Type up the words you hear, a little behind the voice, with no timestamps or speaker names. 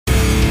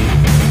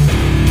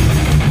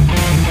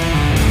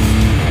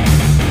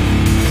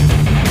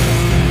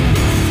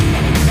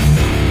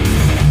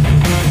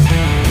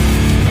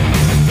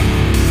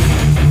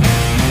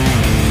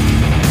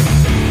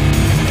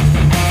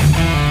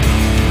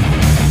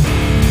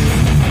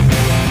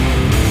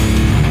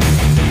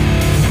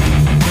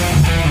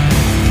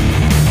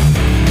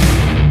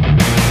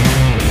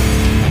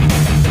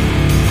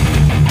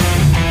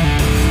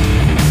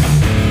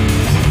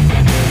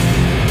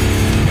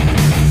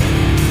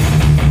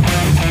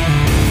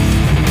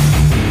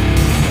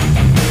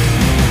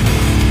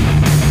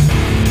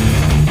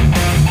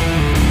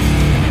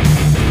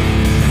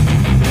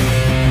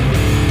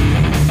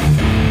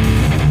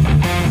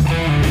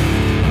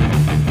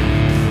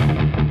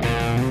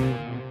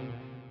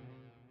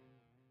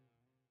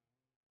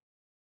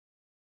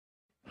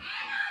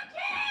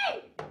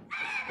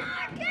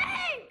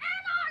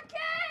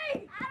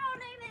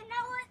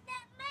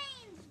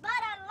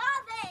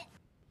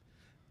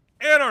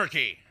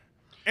Anarchy.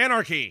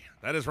 Anarchy.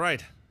 That is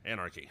right.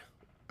 Anarchy.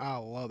 I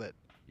love it.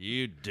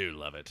 You do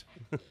love it.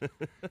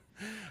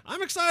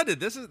 I'm excited.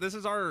 This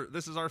is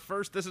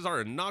our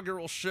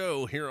inaugural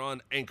show here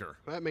on Anchor.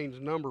 That means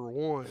number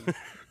one.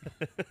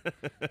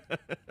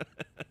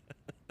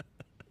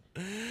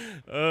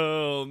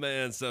 Oh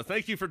man, so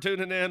thank you for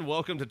tuning in.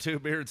 Welcome to Two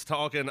Beards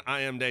Talking.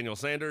 I am Daniel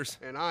Sanders.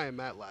 And I am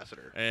Matt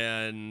Lassiter.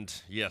 And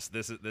yes,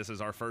 this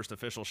is our first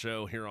official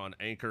show here on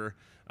Anchor.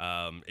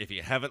 If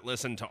you haven't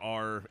listened to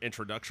our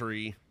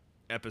introductory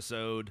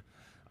episode,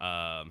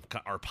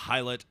 our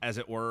pilot, as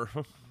it were,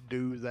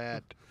 do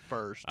that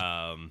first.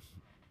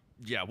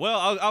 Yeah,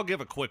 well, I'll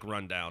give a quick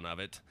rundown of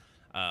it.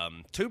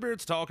 Two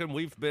Beards Talking.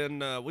 We've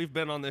been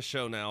on this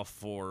show now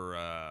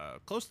for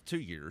close to 2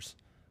 years.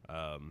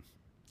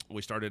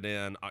 We started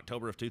in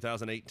October of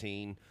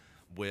 2018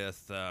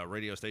 with a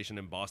radio station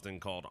in Boston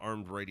called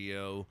Armed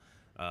Radio.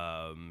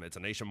 It's a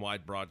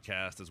nationwide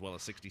broadcast as well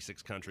as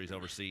 66 countries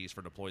overseas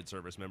for deployed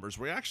service members.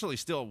 We're actually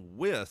still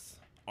with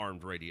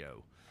Armed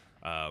Radio.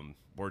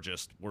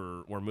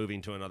 We're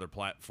moving to another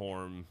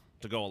platform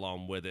to go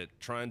along with it.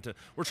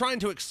 We're trying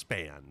to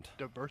expand.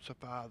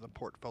 Diversify the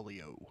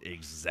portfolio.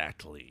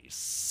 Exactly.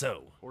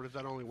 So. Or does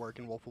that only work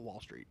in Wolf of Wall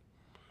Street?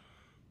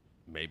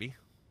 Maybe.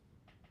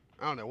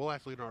 I don't know. We'll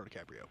ask Leonardo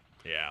DiCaprio.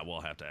 Yeah,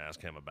 we'll have to ask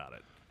him about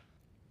it.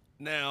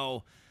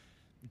 Now,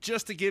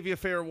 just to give you a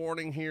fair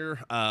warning here,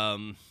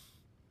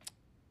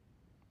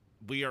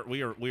 we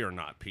are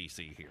not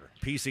PC here.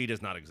 PC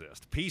does not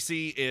exist.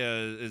 PC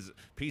is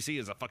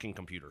a fucking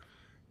computer.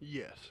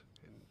 Yes,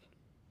 and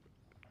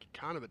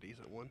kind of a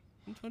decent one.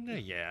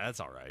 Yeah, that's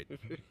all right.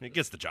 It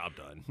gets the job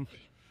done.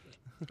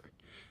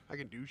 I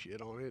can do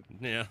shit on it.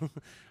 Yeah.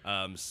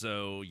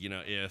 So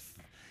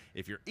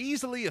if you're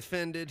easily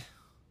offended,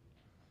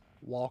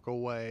 walk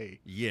away.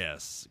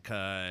 Yes,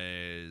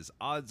 because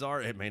odds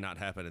are it may not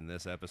happen in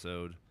this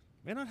episode,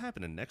 may not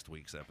happen in next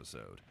week's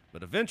episode,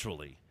 but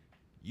eventually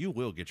you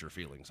will get your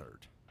feelings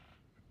hurt.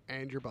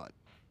 And your butt.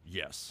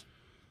 Yes.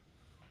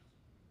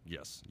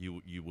 Yes,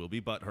 you will be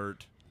butt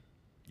hurt.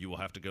 You will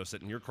have to go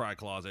sit in your cry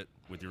closet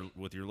with your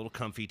little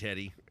comfy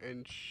teddy.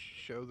 And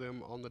show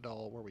them on the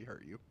doll where we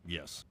hurt you.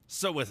 Yes.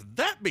 So with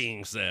that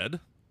being said,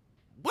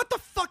 what the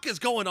fuck is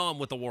going on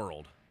with the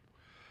world?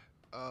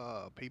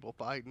 People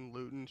fighting,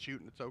 looting,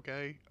 shooting, it's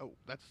okay. Oh,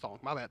 that's a song.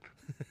 My bad.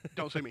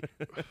 Don't sue me.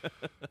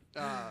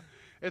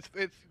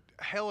 It's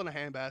hell in a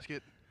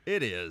handbasket.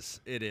 It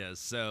is.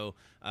 So,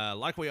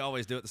 like we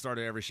always do at the start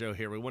of every show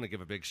here, we want to give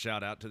a big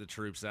shout out to the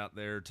troops out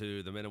there,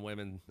 to the men and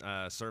women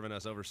serving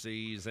us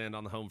overseas and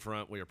on the home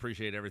front. We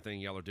appreciate everything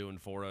y'all are doing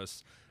for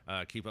us.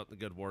 Keep up the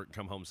good work.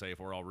 Come home safe.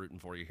 We're all rooting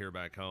for you here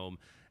back home.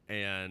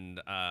 And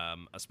a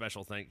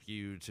special thank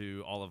you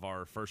to all of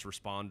our first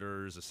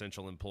responders,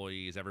 essential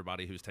employees,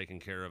 everybody who's taking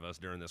care of us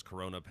during this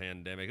corona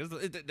pandemic.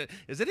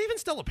 Is it even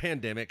still a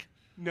pandemic?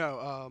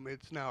 No,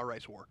 it's now a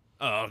race war.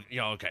 Oh,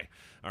 yeah, okay.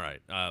 All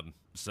right.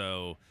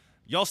 So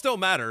y'all still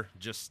matter.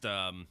 Just,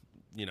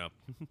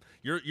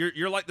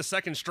 you're like the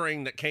second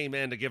string that came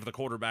in to give the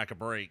quarterback a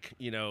break,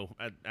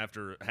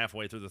 after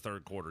halfway through the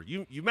third quarter.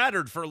 You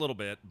mattered for a little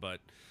bit, but,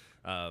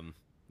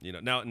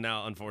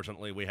 now,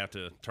 unfortunately, we have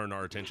to turn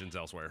our attentions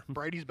elsewhere.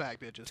 Brady's back,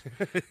 bitches.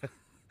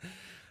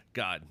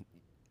 God,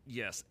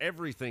 yes,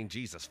 everything,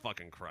 Jesus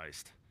fucking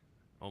Christ.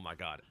 Oh, my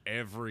God,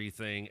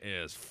 everything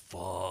is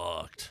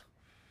fucked.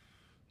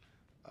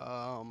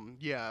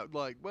 Yeah,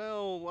 I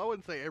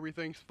wouldn't say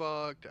everything's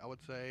fucked. I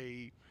would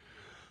say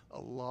a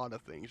lot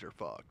of things are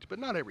fucked, but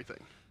not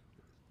everything.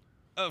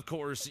 Of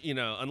course,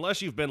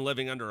 unless you've been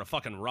living under a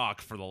fucking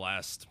rock for the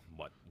last,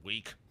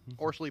 week?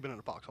 Or sleeping in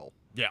a foxhole.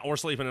 Yeah, or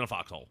sleeping in a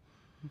foxhole.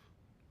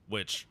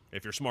 Which,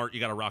 if you're smart, you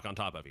got a rock on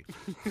top of you.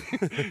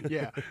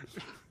 Yeah.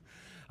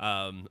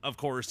 Of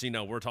course,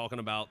 we're talking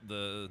about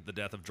the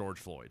death of George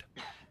Floyd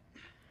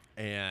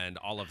and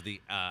all of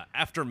the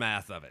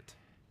aftermath of it.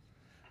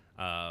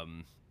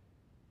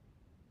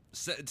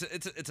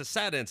 It's a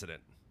sad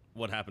incident,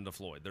 what happened to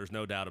Floyd. There's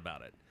no doubt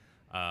about it.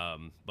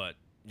 But,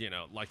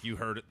 like you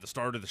heard at the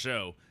start of the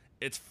show,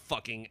 it's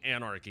fucking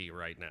anarchy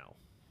right now.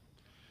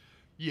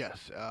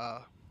 Yes,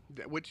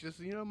 which is,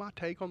 my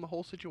take on the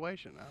whole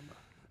situation.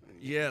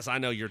 Yes, I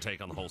know your take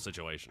on the whole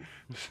situation.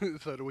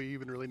 So do we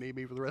even really need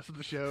me for the rest of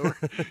the show?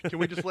 Can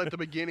we just let the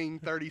beginning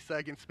 30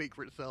 seconds speak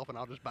for itself and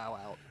I'll just bow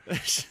out?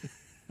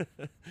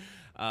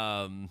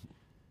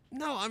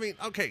 No, I mean,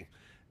 okay,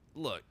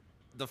 look,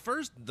 the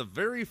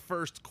very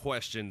first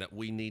question that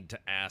we need to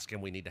ask and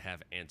we need to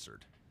have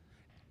answered,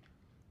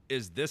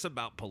 is this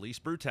about police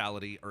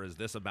brutality or is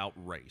this about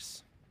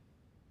race?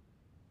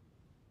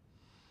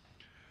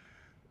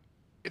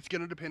 It's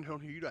going to depend on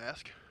who you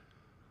ask.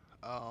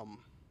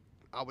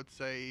 I would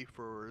say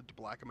for the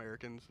black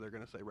Americans, they're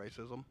going to say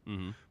racism,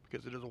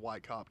 because it is a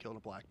white cop killing a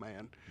black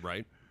man.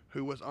 Right.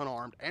 Who was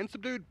unarmed and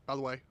subdued, by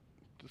the way.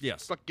 Just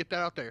yes. Get that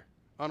out there.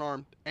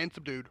 Unarmed and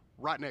subdued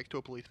right next to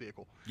a police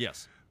vehicle.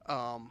 Yes.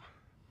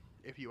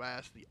 If you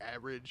ask the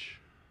average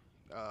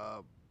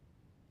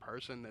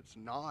person that's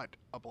not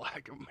a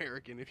black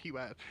American, if you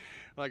ask,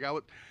 I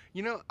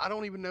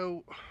don't even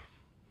know.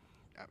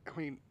 I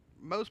mean,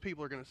 most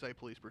people are going to say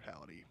police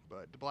brutality,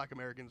 but the black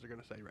Americans are going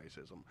to say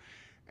racism.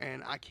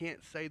 And I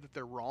can't say that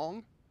they're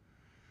wrong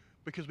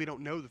because we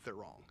don't know that they're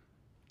wrong.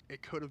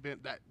 It could have been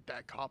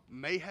that cop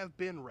may have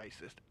been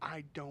racist.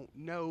 I don't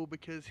know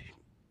because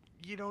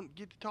you don't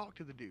get to talk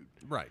to the dude.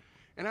 Right.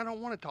 And I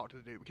don't want to talk to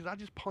the dude because I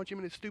just punch him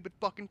in his stupid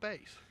fucking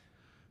face.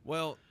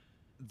 Well,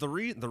 the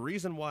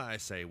reason why I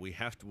say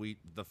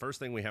the first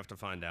thing we have to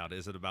find out,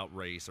 is it about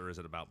race or is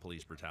it about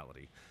police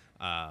brutality?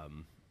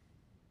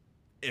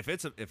 If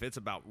it's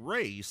about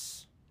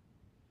race,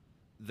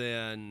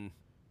 then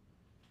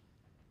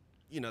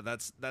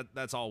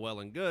that's all well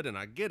and good, and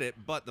I get it.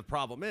 But the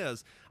problem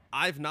is,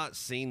 I've not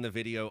seen the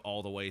video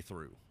all the way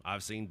through.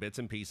 I've seen bits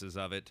and pieces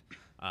of it.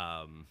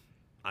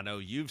 I know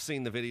you've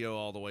seen the video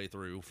all the way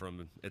through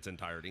from its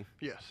entirety.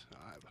 Yes,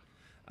 I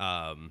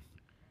have.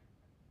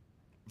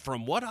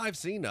 From what I've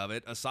seen of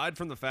it, aside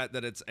from the fact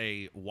that it's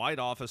a white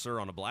officer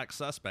on a black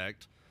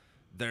suspect,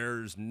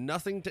 there's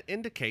nothing to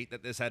indicate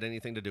that this had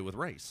anything to do with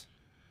race.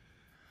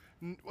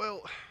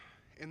 Well,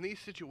 in these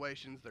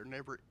situations, there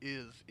never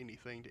is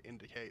anything to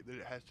indicate that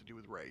it has to do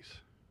with race,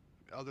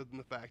 other than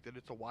the fact that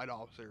it's a white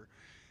officer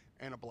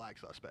and a black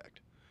suspect.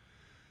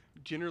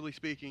 Generally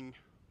speaking,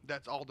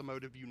 that's all the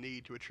motive you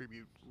need to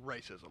attribute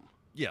racism.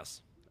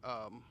 Yes.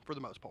 For the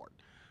most part.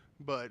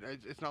 But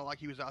it's not like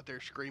he was out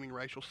there screaming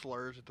racial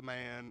slurs at the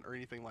man or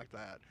anything like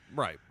that.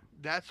 Right.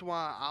 That's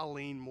why I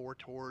lean more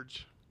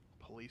towards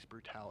police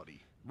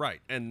brutality. Right.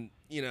 And,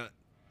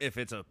 if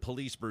it's a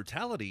police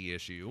brutality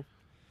issue,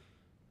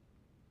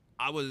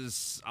 I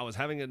was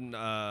having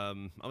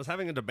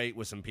a debate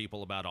with some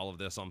people about all of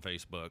this on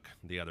Facebook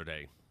the other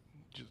day.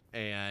 Just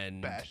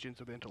and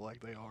bastions of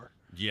intellect they are.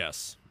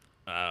 Yes.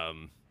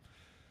 The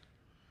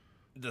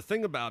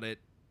thing about it,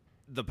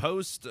 the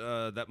post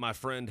that my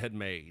friend had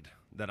made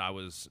that I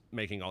was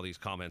making all these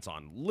comments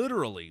on,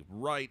 literally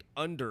right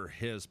under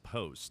his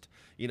post,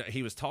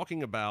 he was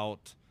talking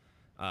about,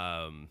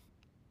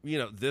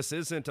 this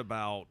isn't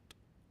about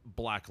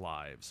black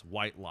lives,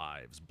 white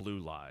lives, blue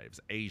lives,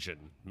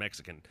 Asian,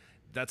 Mexican.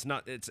 That's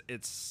not,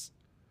 it's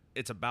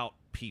about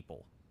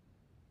people.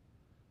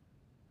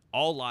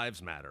 All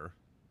lives matter.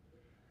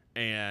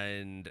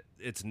 And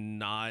it's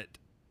not,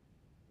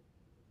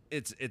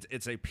 it's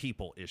a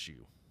people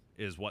issue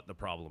is what the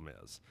problem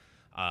is.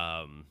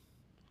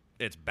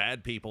 It's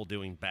bad people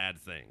doing bad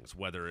things,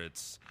 whether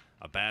it's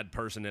a bad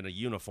person in a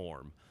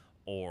uniform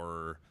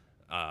or,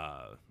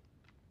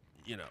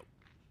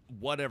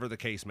 whatever the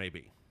case may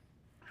be.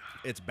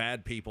 It's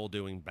bad people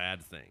doing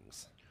bad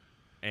things.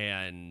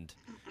 And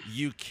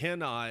you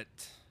cannot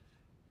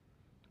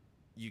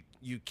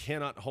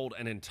hold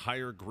an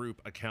entire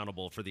group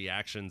accountable for the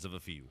actions of a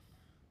few.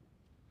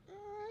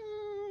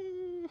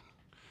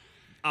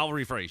 I'll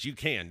rephrase. You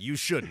can. You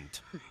shouldn't.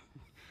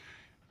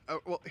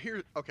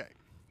 Okay.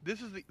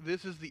 This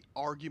is the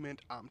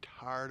argument I'm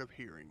tired of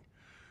hearing.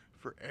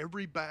 For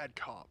every bad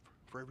cop,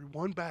 for every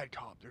one bad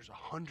cop, there's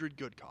 100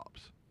 good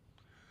cops.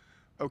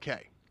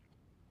 Okay.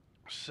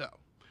 So,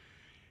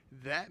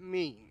 that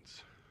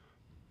means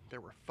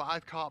there were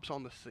 5 cops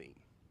on the scene,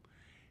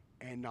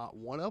 and not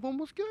one of them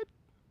was good?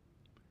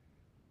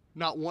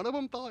 Not one of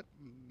them thought,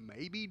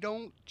 maybe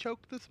don't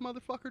choke this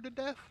motherfucker to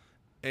death?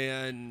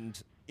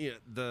 And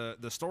the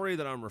story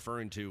that I'm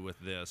referring to with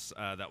this,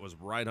 that was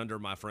right under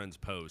my friend's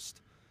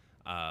post,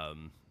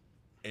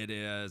 it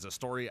is a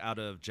story out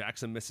of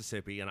Jackson,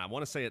 Mississippi, and I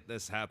want to say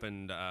this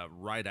happened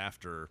right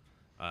after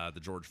the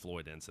George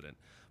Floyd incident.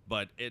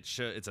 But it's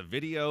a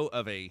video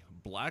of a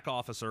black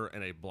officer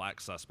and a black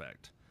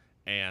suspect.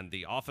 And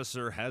the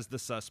officer has the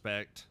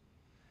suspect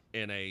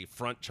in a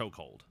front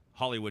chokehold,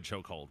 Hollywood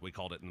chokehold. We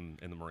called it in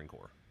the Marine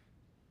Corps.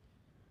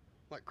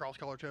 Like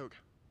cross-collar choke?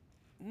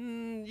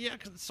 Yeah,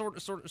 sort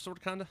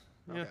of, kind of.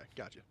 Yeah. Okay,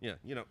 gotcha. Yeah,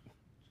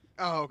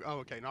 Oh,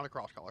 okay, not a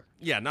cross-collar.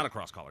 Yeah, not a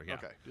cross-collar, yeah.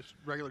 Okay, just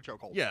regular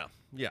chokehold. Yeah,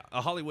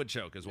 a Hollywood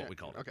choke is what we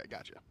called it. Okay,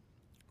 gotcha.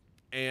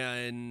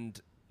 And,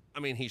 I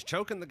mean, he's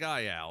choking the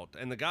guy out,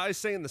 and the guy's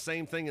saying the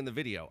same thing in the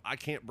video. I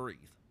can't breathe.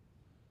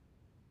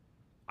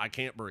 I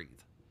can't breathe.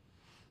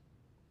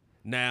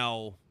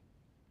 Now,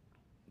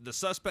 the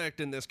suspect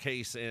in this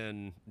case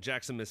in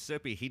Jackson,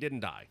 Mississippi, he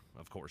didn't die,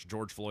 of course.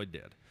 George Floyd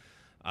did.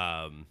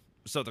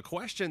 So the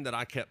question that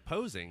I kept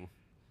posing,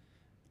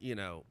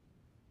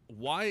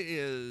 why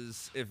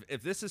is,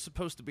 if this is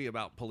supposed to be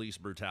about police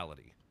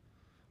brutality,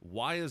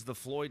 why is the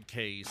Floyd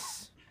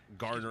case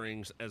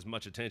garnering as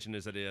much attention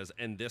as it is,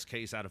 and this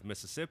case out of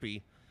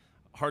Mississippi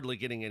hardly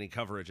getting any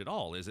coverage at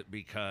all? Is it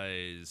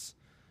because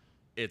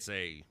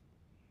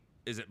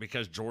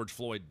George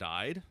Floyd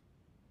died?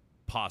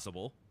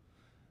 Possible.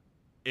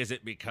 Is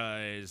it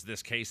because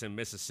this case in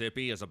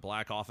Mississippi is a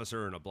black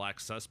officer and a black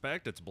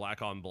suspect? It's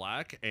black on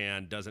black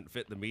and doesn't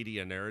fit the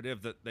media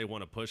narrative that they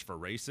want to push for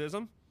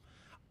racism?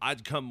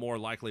 I'd come more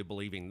likely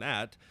believing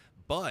that,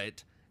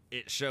 but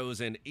it shows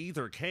in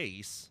either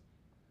case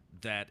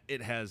that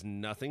it has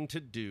nothing to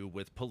do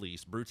with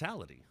police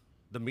brutality.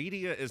 The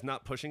media is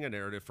not pushing a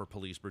narrative for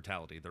police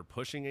brutality. They're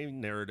pushing a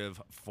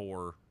narrative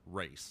for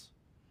race.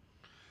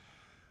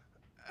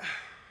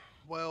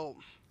 Well,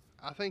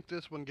 I think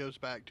this one goes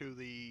back to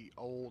the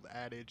old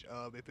adage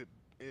of if it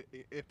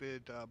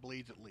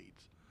bleeds, it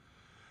leads.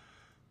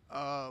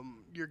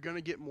 You're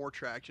gonna get more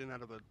traction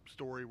out of a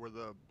story where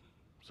the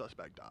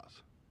suspect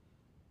dies.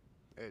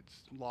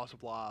 It's loss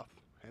of life,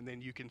 and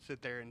then you can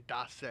sit there and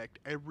dissect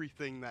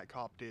everything that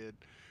cop did.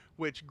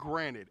 Which,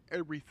 granted,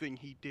 everything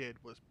he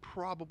did was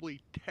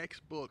probably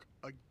textbook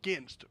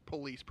against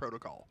police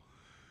protocol.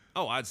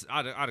 Oh,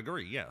 I'd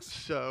agree. Yes.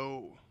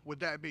 So, with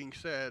that being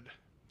said,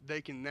 they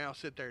can now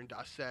sit there and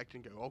dissect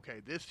and go,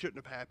 okay, this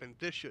shouldn't have happened,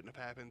 this shouldn't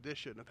have happened, this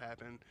shouldn't have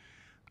happened.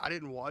 I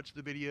didn't watch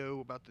the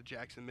video about the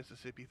Jackson,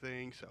 Mississippi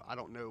thing, so I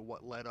don't know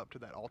what led up to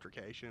that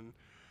altercation.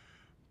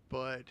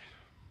 But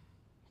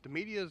the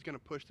media is going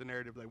to push the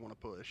narrative they want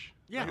to push.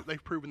 Yeah.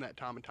 They've proven that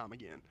time and time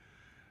again.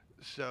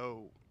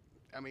 So,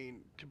 I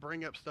mean, to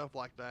bring up stuff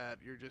like that,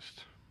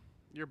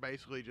 you're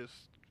basically just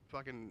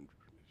fucking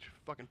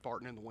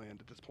farting in the wind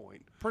at this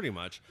point. Pretty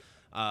much.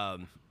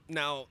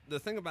 Now, the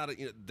thing about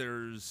it,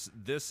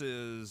 this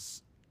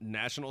is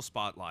national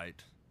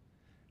spotlight.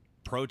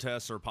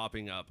 Protests are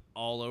popping up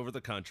all over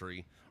the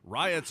country.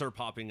 Riots are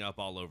popping up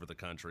all over the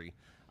country.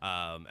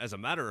 As a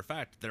matter of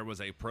fact, there was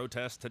a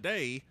protest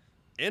today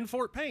in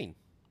Fort Payne,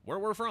 where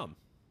we're from.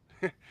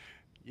 Yeah,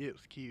 it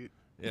was cute.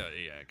 Yeah,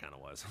 it kind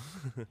of was.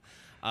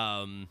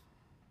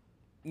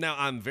 Now,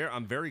 I'm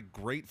very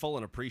grateful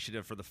and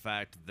appreciative for the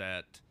fact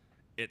that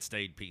it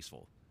stayed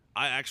peaceful.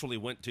 I actually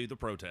went to the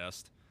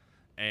protest,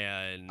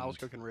 and I was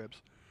cooking ribs.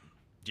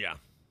 Yeah.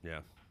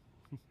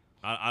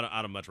 I'd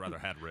have much rather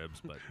had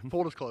ribs, but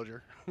full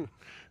disclosure.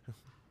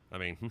 I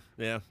mean,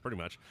 yeah, pretty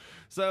much.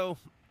 So,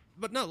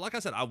 but no, like I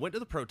said, I went to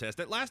the protest.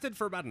 It lasted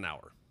for about an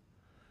hour.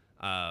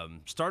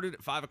 Started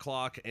at 5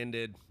 o'clock,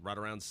 ended right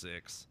around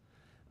 6.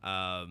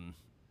 And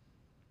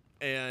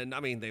I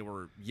mean, they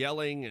were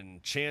yelling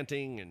and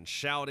chanting and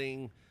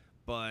shouting,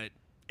 but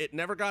it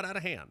never got out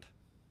of hand.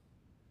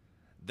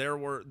 There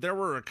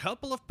were a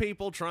couple of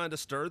people trying to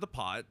stir the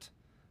pot.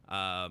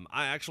 I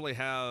actually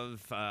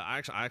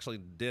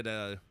did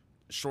a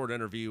short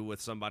interview with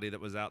somebody that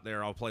was out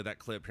there. I'll play that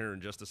clip here in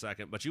just a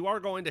second. But you are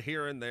going to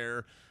hear in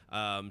there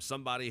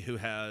somebody who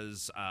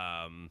has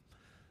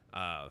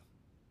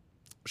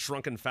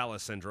shrunken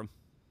phallus syndrome.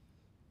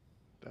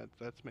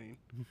 That's mean.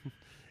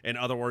 In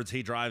other words,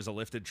 he drives a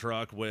lifted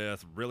truck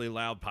with really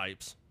loud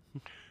pipes.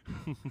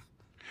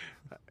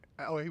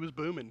 Oh, he was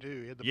booming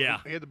too. He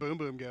had the boom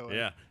boom going.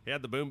 Yeah, he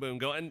had the boom boom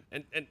going,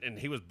 and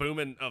he was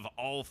booming of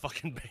all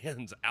fucking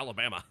bands,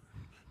 Alabama.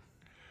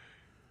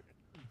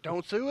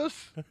 Don't sue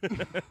us.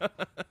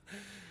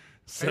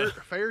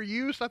 Fair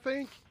use, I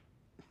think.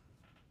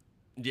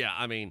 Yeah,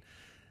 I mean,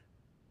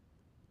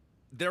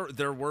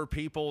 there were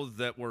people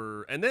that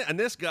were, and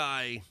this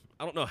guy,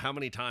 I don't know how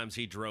many times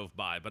he drove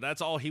by, but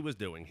that's all he was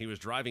doing. He was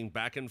driving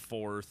back and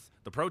forth.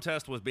 The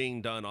protest was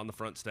being done on the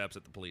front steps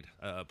at the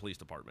police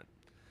department.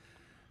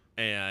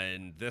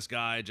 And this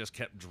guy just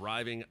kept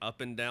driving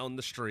up and down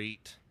the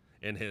street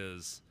in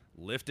his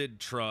lifted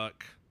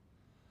truck,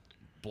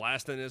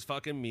 blasting his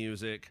fucking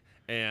music,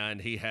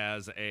 and he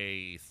has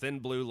a thin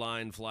blue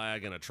line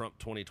flag and a Trump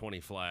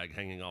 2020 flag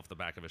hanging off the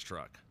back of his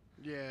truck.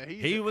 Yeah,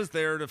 he was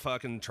there to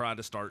fucking try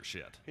to start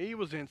shit. He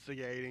was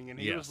instigating, and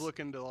he was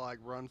looking to like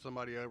run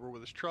somebody over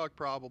with his truck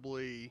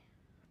probably,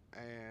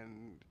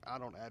 and I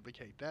don't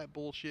advocate that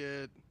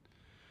bullshit.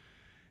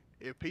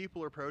 If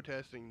people are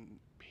protesting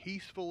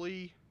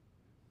peacefully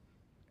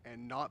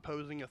and not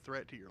posing a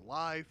threat to your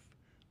life,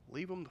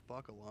 leave them the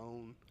fuck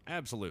alone.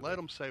 Absolutely. Let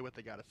them say what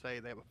they got to say.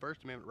 They have a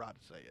First Amendment right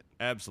to say it.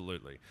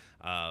 Absolutely.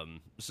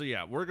 So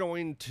yeah, we're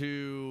going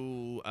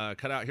to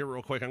cut out here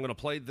real quick. I'm going to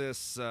play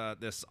this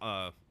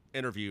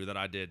interview that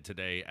I did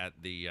today at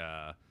the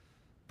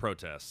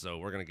protest. So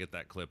we're going to get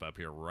that clip up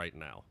here right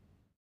now.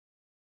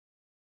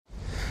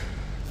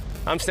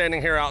 I'm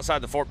standing here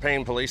outside the Fort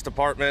Payne Police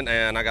Department,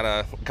 and I got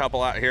a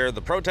couple out here.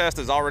 The protest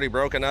is already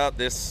broken up.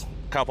 This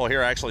couple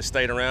here actually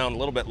stayed around a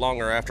little bit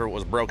longer after it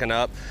was broken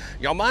up.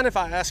 Y'all mind if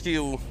I ask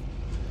you,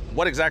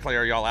 what exactly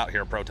are y'all out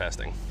here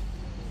protesting?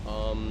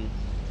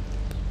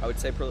 I would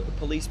say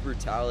police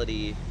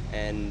brutality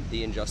and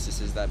the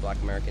injustices that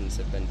Black Americans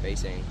have been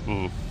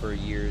facing for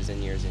years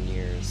and years and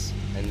years,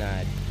 and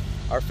that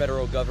our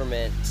federal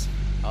government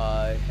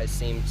has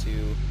seemed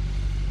to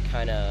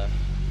kind of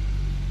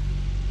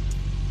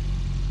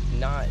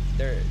not,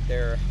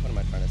 they're what am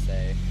I trying to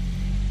say?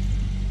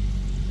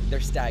 They're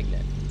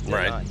stagnant.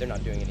 They're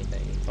not doing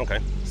anything. Okay.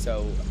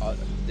 So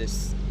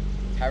this,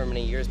 however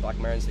many years Black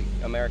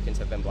Americans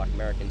have been Black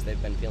Americans,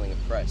 they've been feeling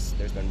oppressed.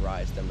 There's been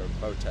riots, there have been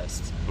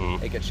protests.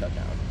 It gets shut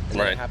down, and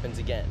then it happens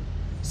again.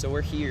 So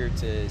we're here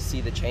to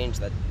see the change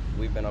that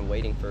we've been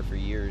waiting for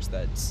years.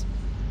 That's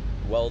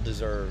well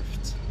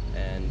deserved,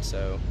 and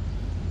so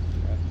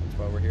that's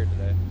why we're here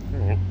today.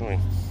 Let me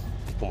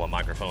pull my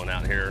microphone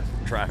out here.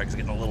 Traffic's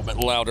getting a little bit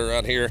louder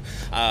out here.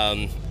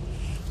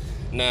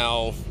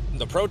 Now,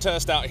 the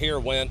protest out here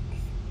went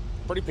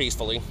pretty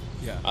peacefully.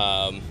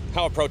 Yeah.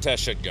 How a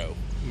protest should go.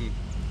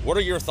 What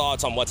are your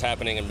thoughts on what's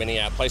happening in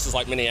Minneapolis, places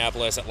like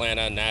Minneapolis,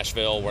 Atlanta,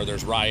 Nashville, where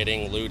there's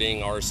rioting,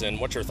 looting, arson?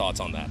 What's your thoughts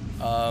on that?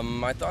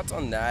 My thoughts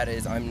on that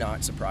is I'm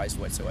not surprised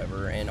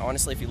whatsoever. And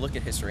honestly, if you look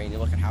at history and you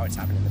look at how it's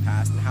happened in the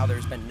past and how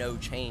there's been no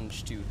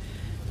change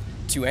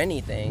to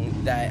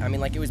anything, that, I mean,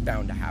 like, it was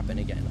bound to happen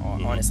again.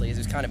 Honestly, it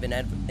was kind of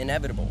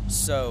inevitable.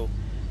 So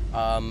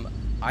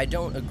I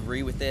don't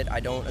agree with it.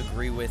 I don't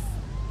agree with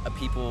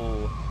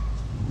people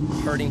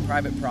hurting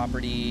private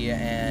property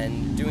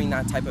and doing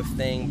that type of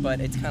thing, but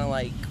it's kind of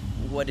like,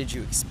 what did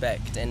you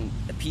expect? And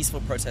the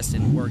peaceful protest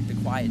didn't work, the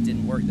quiet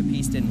didn't work, the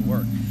peace didn't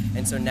work.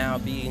 And so now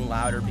being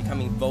louder,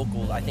 becoming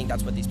vocal, I think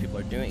that's what these people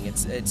are doing.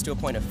 It's to a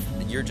point of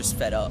you're just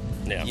fed up,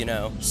 you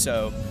know?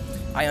 So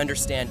I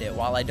understand it.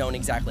 While I don't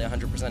exactly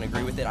 100%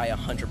 agree with it, I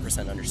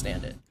 100%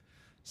 understand it.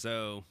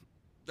 So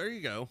there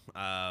you go.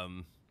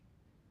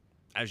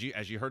 As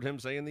you heard him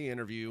say in the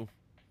interview,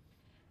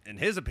 in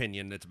his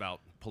opinion, it's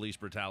about police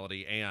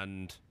brutality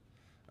and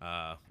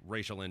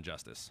racial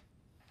injustice.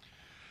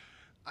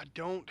 I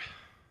don't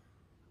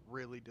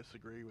really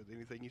disagree with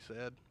anything you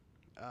said.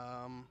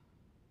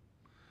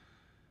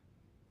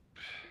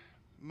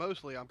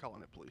 Mostly, I'm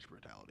calling it police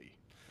brutality.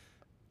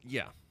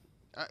 Yeah.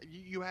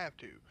 You have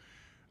to.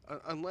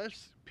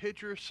 Unless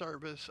picture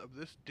service of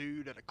this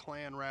dude at a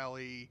Klan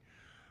rally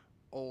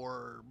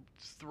or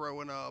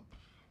throwing up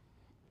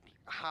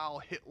Heil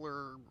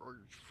Hitler or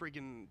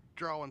friggin'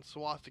 drawing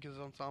swastikas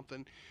on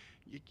something,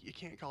 you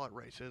can't call it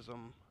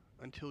racism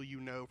until you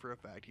know for a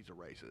fact he's a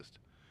racist.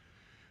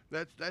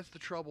 That's the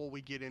trouble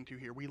we get into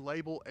here. We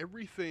label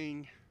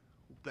everything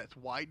that's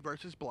white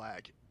versus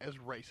black as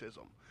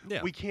racism.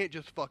 Yeah. We can't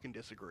just fucking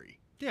disagree.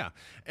 Yeah,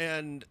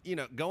 and, you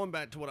know, going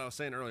back to what I was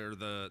saying earlier,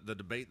 the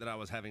debate that I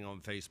was having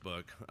on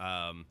Facebook,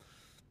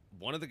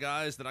 one of the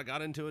guys that I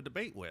got into a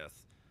debate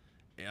with,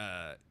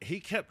 he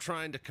kept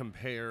trying to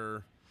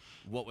compare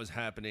what was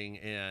happening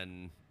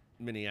in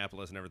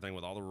Minneapolis and everything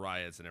with all the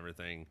riots and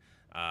everything.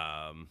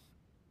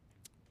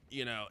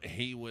 You know,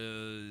 he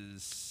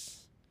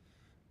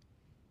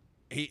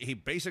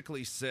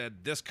basically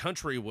said this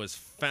country was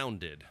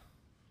founded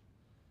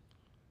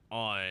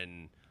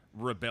on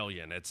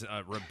rebellion.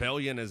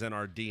 Rebellion is in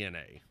our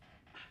DNA.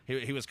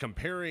 He was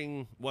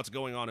comparing what's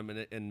going on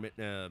in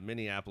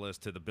Minneapolis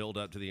to the build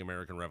up to the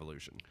American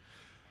Revolution,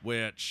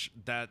 which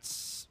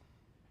that's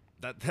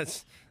a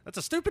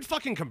stupid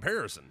fucking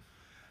comparison.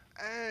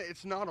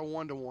 It's not a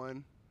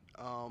 1-to-1.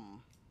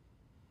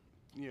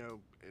 You know,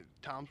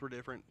 times were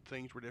different,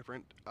 things were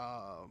different.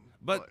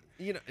 But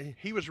you know,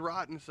 he was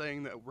right in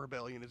saying that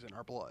rebellion is in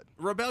our blood.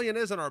 Rebellion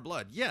is in our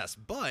blood, yes,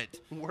 but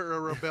we're a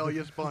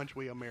rebellious bunch,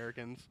 we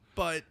Americans.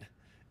 But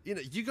you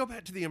know, you go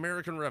back to the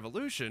American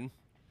Revolution,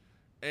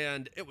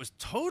 and it was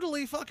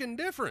totally fucking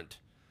different.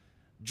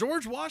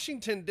 George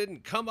Washington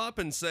didn't come up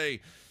and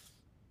say,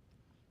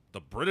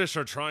 "The British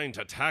are trying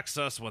to tax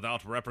us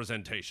without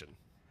representation.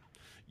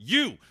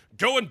 You,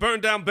 go and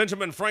burn down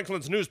Benjamin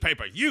Franklin's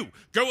newspaper. You,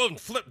 go and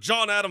flip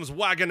John Adams'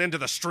 wagon into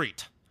the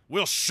street.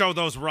 We'll show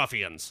those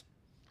ruffians."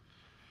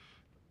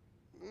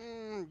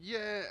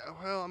 Yeah,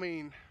 well, I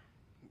mean,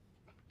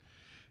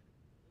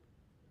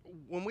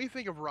 when we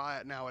think of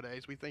riot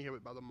nowadays, we think of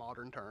it by the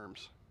modern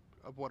terms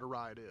of what a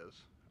riot is.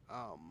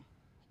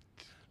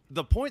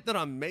 The point that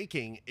I'm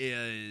making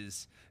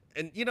is,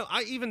 and, you know,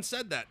 I even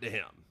said that to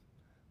him.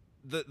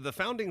 The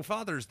founding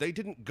fathers, they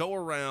didn't go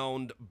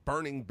around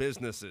burning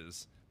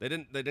businesses. They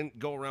didn't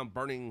go around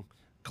burning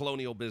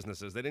colonial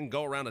businesses. They didn't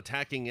go around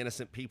attacking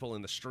innocent people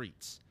in the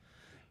streets.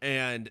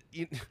 And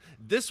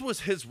this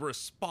was his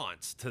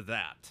response to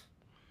that.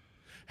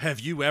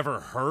 Have you ever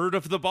heard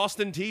of the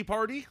Boston Tea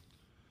Party?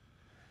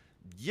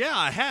 Yeah,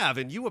 I have.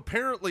 And you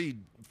apparently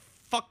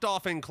fucked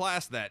off in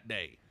class that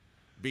day,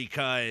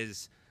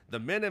 because the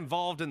men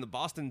involved in the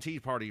Boston Tea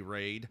Party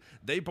raid,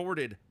 they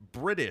boarded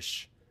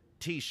British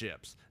tea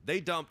ships. They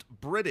dumped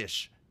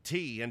British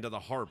tea into the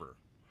harbor.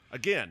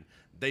 Again,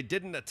 they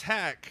didn't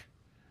attack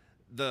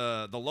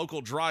the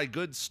local dry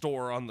goods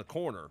store on the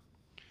corner.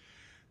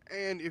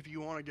 And if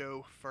you want to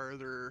go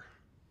further,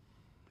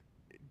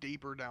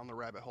 deeper down the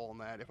rabbit hole on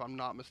that, if I'm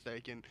not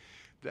mistaken,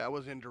 that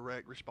was in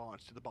direct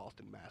response to the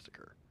Boston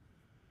Massacre.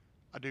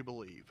 I do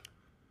believe.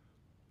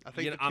 I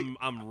think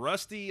I'm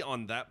rusty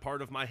on that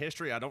part of my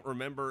history. I don't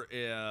remember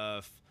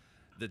if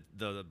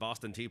the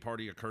Boston Tea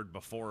Party occurred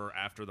before or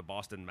after the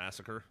Boston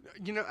Massacre.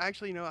 You know,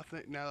 actually, no.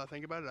 Now that I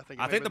think about it,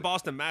 I think the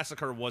Boston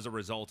Massacre was a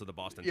result of the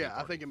Boston Tea Party.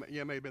 I think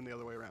it may have been the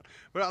other way around.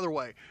 But either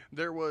way,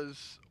 there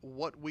was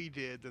what we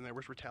did, then there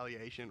was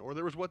retaliation, or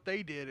there was what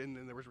they did, and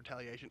then there was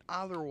retaliation.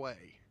 Either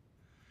way,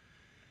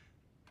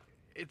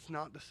 it's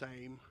not the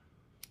same.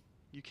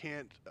 You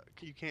can't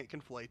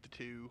conflate the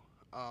two.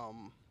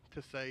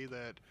 To say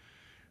that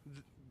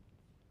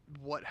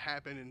what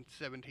happened in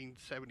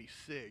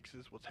 1776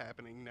 is what's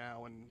happening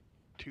now in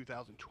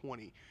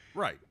 2020.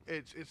 Right.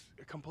 It's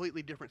a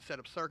completely different set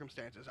of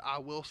circumstances. I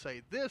will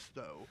say this,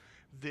 though.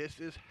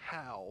 This is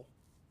how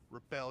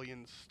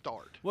rebellions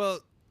start. Well,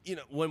 you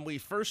know, when we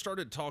first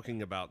started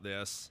talking about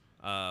this,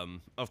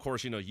 of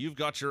course, you know, you've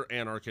got your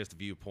anarchist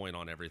viewpoint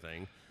on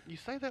everything. You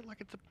say that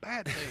like it's a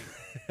bad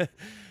thing.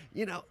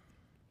 You know,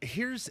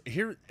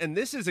 and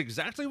this is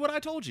exactly what I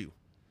told you.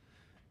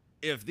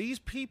 If these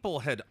people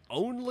had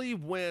only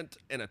went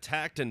and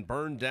attacked and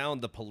burned down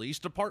the police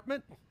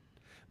department,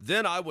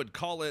 then I would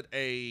call it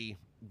a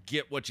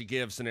get what you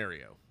give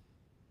scenario.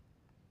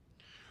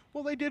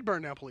 Well, they did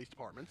burn down police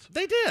departments.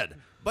 They did,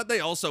 but they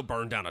also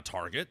burned down a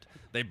Target.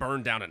 They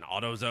burned down an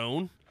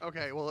AutoZone.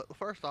 Okay, well,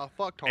 first off,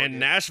 fuck Target. In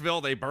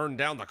Nashville, they burned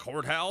down the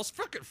courthouse.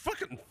 Fucking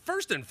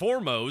first and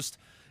foremost,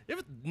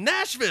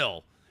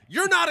 Nashville.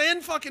 You're not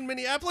in fucking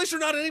Minneapolis.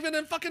 You're not even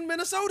in fucking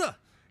Minnesota.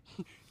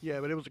 Yeah,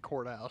 but it was a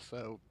courthouse,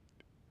 so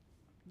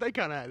they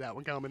kind of had that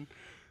one coming.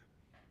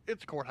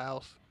 It's a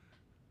courthouse.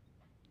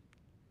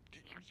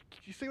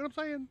 You see what I'm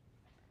saying?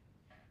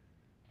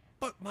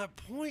 But my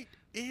point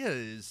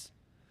is,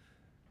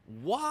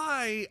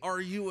 why are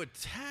you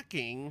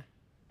attacking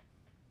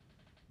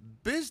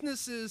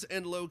businesses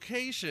and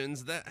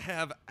locations that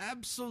have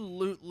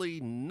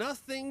absolutely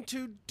nothing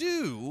to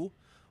do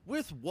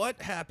with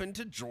what happened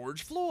to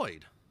George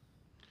Floyd?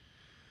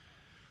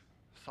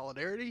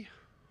 Solidarity.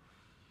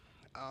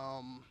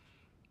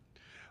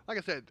 Like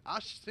I said, I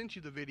sent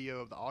you the video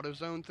of the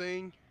AutoZone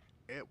thing.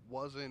 It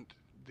wasn't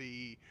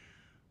really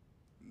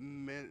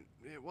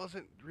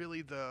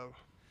the...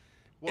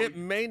 It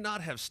may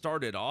not have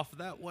started off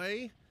that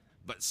way,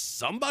 but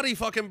somebody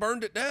fucking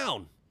burned it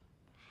down.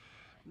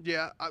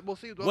 Yeah, we'll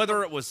see.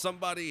 Whether it was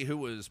somebody who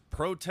was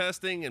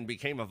protesting and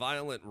became a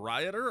violent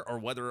rioter, or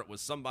whether it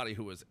was somebody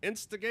who was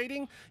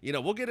instigating,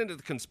 we'll get into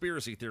the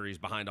conspiracy theories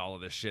behind all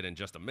of this shit in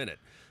just a minute.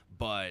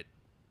 But,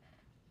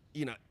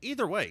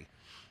 either way,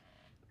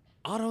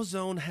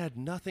 AutoZone had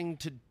nothing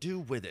to do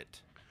with it.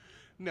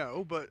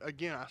 No, but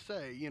again, I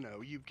say,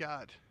 you've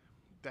got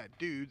that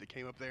dude that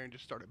came up there and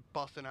just started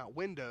busting out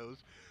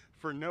windows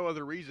for no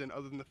other reason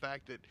other than the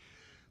fact that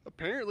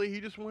apparently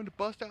he just wanted to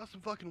bust out some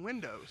fucking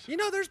windows.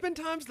 There's been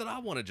times that I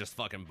want to just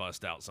fucking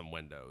bust out some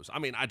windows. I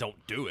mean, I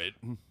don't do it.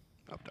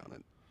 I've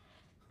done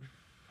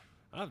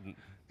it.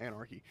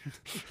 Anarchy.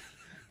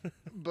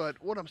 But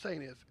what I'm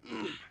saying is,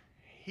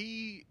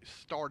 he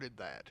started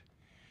that.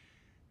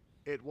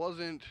 It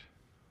wasn't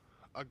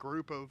a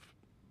group of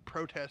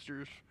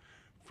protesters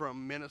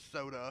from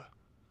Minnesota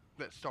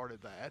that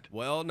started that.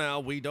 Well,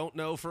 now, we don't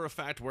know for a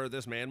fact where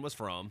this man was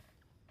from.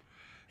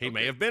 He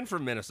may have been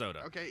from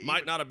Minnesota. Okay,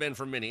 might not have been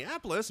from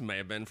Minneapolis. May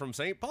have been from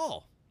St.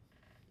 Paul.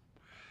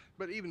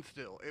 But even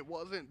still, it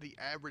wasn't the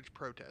average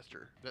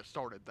protester that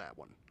started that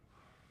one.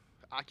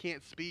 I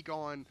can't speak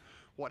on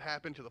what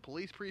happened to the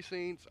police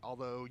precincts,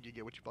 although you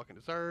get what you fucking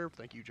deserve.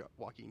 Thank you,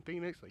 Joaquin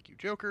Phoenix. Thank you,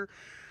 Joker.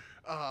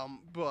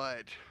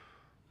 But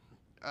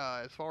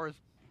as far as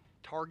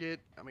Target,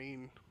 I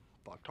mean,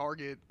 fuck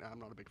Target. I'm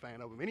not a big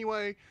fan of them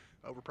anyway.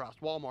 Overpriced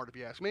Walmart, if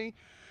you ask me.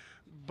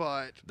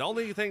 But the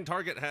only thing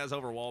Target has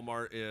over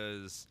Walmart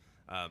is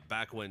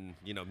back when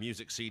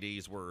music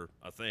CDs were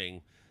a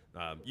thing.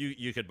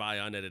 You could buy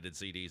unedited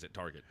CDs at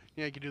Target.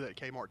 Yeah, you could do that at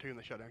Kmart too, and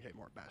they shut down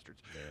Kmart,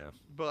 bastards. Yeah.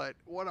 But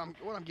what I'm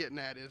getting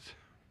at is,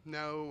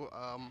 no,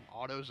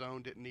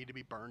 AutoZone didn't need to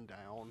be burned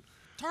down.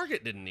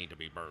 Target didn't need to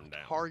be burned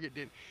down. Target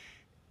didn't.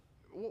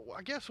 Well,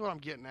 I guess what I'm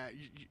getting at,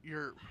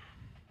 you're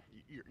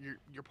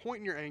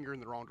pointing your anger in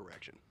the wrong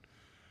direction.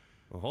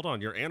 Well, hold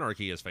on, your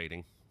anarchy is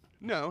fading.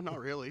 No, not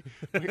really.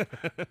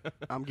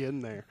 I'm getting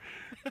there.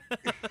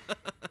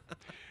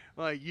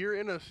 Like you're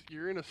in a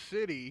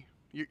city.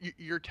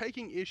 You're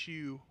taking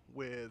issue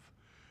with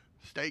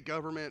state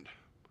government,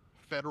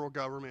 federal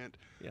government,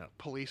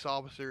 police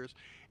officers,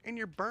 and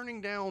you're burning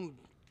down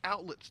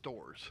outlet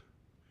stores.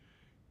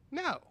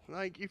 No,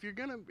 like if you're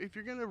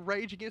gonna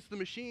rage against the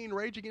machine,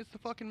 rage against the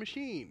fucking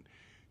machine.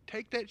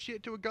 Take that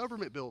shit to a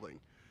government building.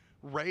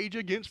 Rage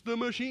against the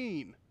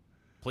machine.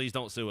 Please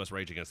don't sue us,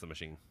 Rage Against the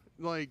Machine.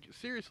 Like,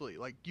 seriously,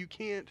 like, they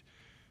can't,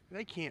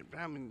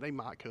 I mean, they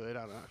might could,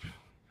 I don't know.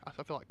 I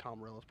feel like Tom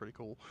Morello's pretty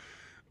cool.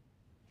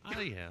 Oh,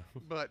 yeah.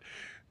 But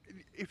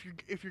if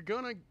you're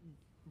gonna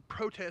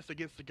protest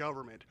against the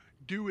government,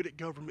 do it at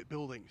government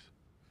buildings.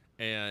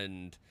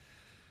 And...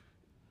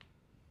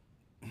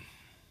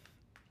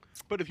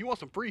 But if you want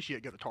some free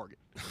shit, go to Target.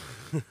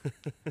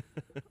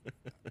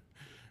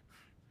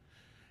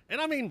 And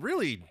I mean,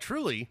 really,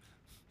 truly...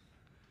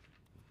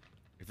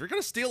 If you're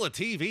going to steal a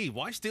TV,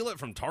 why steal it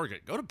from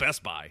Target? Go to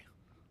Best Buy.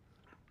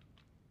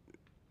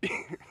 I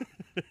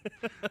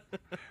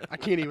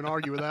can't even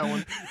argue with that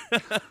one.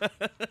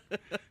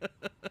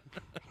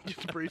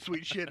 Just a pretty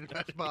sweet shit at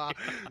Best Buy.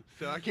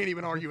 So I can't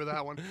even argue with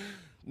that one.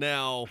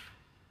 Now,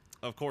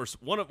 of course,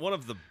 one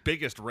of the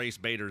biggest race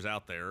baiters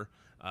out there,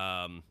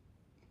 the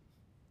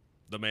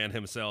man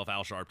himself,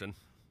 Al Sharpton.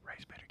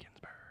 Race Baiter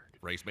Ginsburg.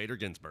 Race Baiter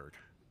Ginsburg.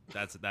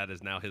 That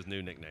is now his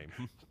new nickname.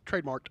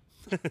 Trademarked.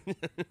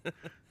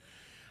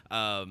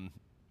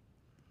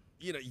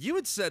 You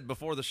had said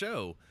before the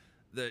show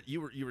that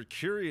you were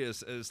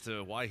curious as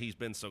to why he's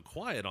been so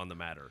quiet on the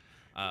matter.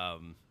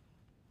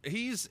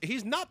 He's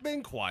not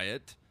been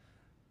quiet,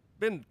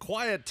 been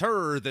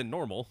quieter than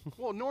normal.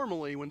 Well,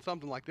 normally when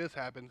something like this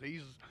happens,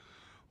 he's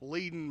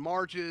leading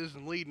marches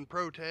and leading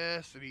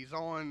protests, and he's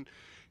on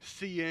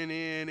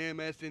CNN,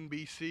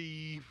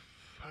 MSNBC,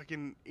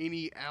 fucking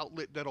any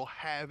outlet that'll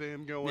have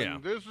him going, Yeah.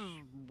 this is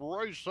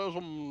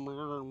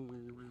racism,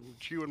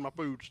 chewing my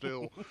food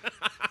still.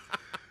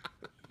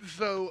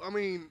 So, I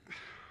mean,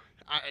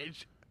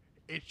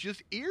 it's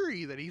just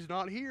eerie that he's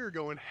not here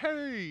going,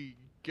 hey,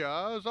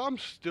 guys, I'm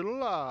still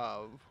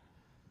alive.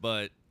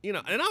 But, you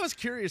know, and I was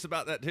curious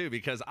about that too,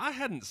 because I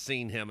hadn't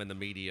seen him in the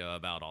media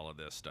about all of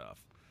this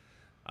stuff.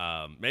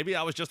 Maybe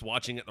I was just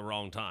watching it the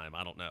wrong time.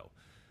 I don't know.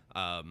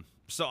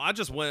 So I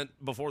just went,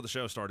 before the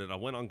show started, I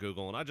went on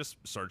Google and I just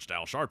searched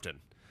Al Sharpton.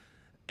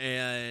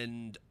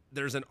 And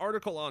there's an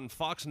article on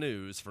Fox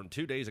News from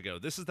 2 days ago.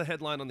 This is the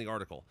headline on the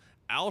article.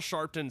 Al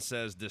Sharpton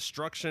says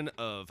destruction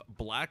of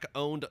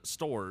black-owned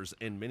stores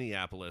in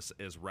Minneapolis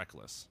is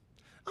reckless.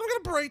 I'm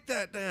going to break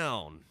that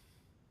down.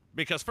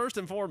 Because first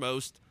and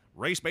foremost,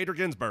 Race Bader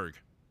Ginsburg.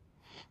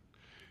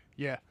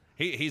 Yeah.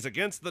 He's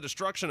against the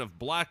destruction of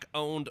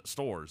black-owned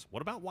stores.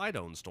 What about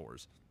white-owned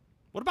stores?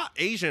 What about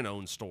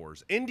Asian-owned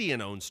stores?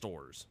 Indian-owned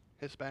stores?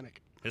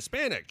 Hispanic,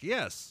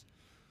 yes.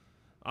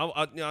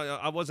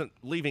 I wasn't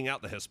leaving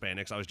out the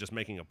Hispanics. I was just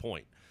making a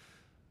point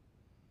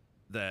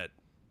that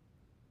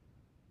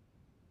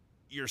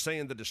you're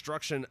saying the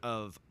destruction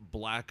of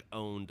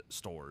black-owned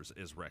stores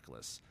is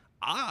reckless.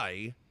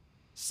 I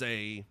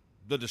say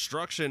the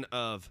destruction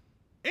of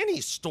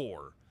any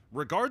store,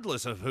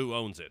 regardless of who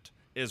owns it,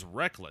 is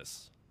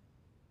reckless.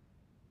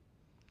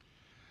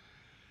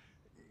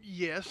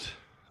 Yes.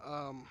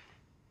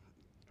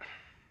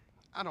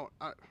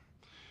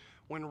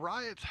 When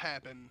riots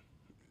happen,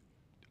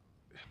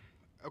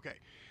 okay,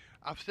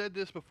 I've said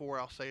this before,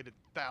 I'll say it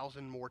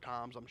 1,000 more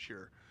times, I'm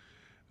sure.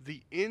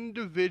 The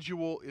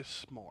individual is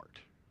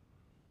smart.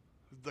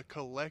 The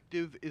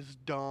collective is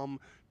dumb,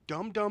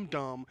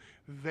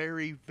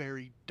 very,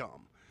 very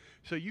dumb.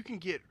 So you can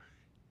get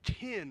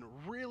 10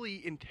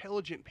 really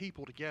intelligent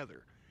people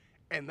together,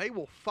 and they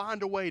will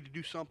find a way to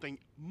do something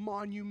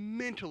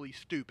monumentally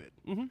stupid.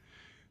 Mm-hmm.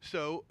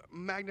 So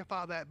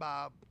magnify that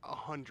by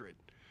 100.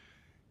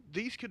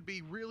 These could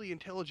be really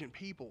intelligent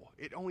people.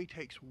 It only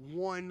takes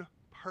one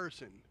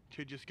person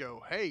to just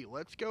go, hey,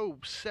 let's go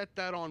set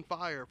that on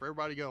fire, for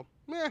everybody to go,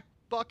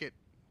 fuck it.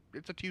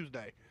 It's a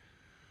Tuesday.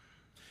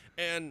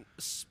 And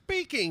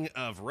speaking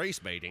of race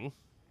baiting,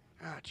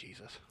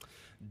 Jesus.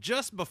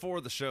 Just before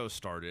the show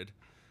started,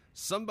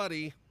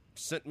 somebody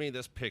sent me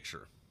this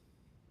picture.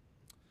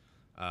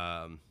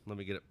 Let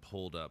me get it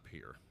pulled up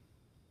here.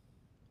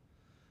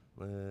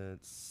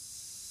 Let's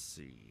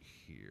see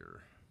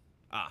here.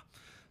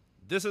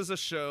 This is a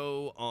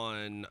show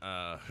on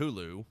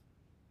Hulu,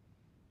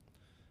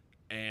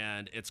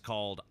 and it's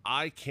called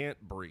I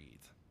Can't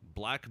Breathe,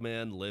 Black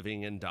Men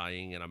Living and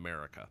Dying in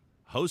America,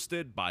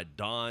 hosted by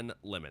Don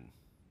Lemon.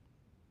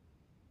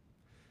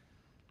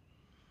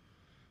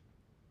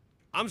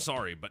 I'm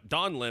sorry, but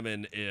Don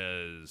Lemon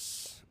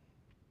is,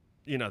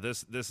 you know,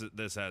 this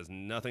has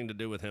nothing to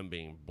do with him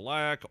being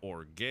black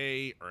or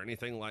gay or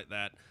anything like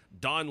that.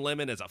 Don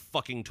Lemon is a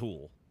fucking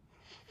tool.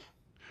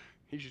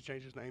 He should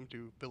change his name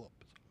to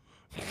Phillips.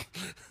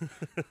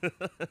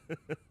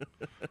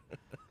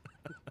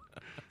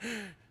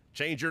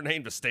 Change your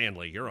name to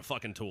Stanley. You're a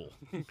fucking tool.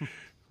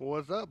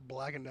 What's up,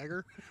 Black and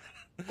Decker?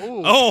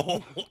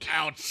 Oh,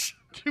 ouch.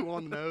 2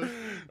 on the nose.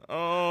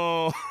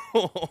 Oh.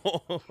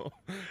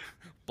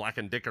 Black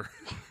and Dicker.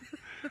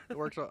 It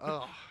works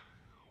on,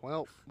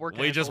 well, we're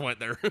canceled. We just went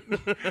there.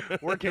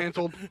 We're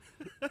canceled.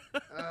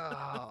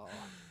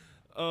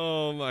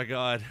 Oh, my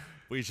God.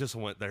 We just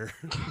went there.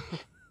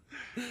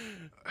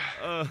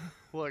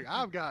 Look,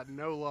 I've got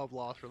no love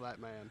lost for that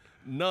man.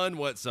 None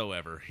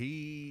whatsoever.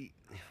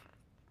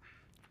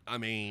 I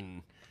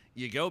mean,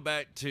 you go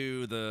back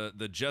to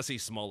the Jussie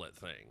Smollett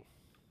thing.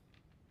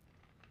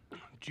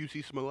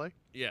 Juicy Smollett?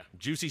 Yeah,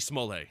 Juicy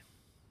Smollett.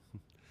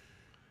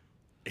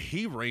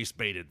 He race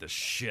baited the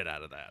shit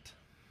out of that.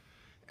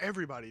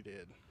 Everybody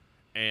did.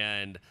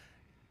 And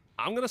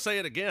I'm going to say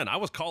it again. I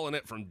was calling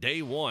it from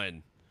day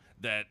one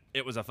that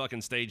it was a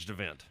fucking staged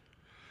event.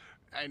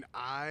 And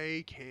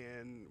I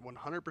can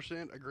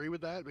 100% agree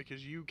with that,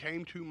 because you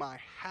came to my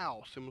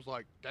house and was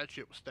like, that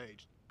shit was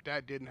staged.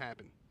 That didn't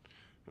happen.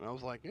 And I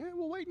was like,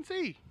 we'll wait and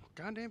see.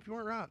 Goddamn if you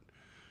weren't right.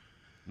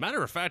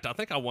 Matter of fact, I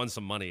think I won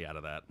some money out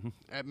of that.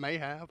 It may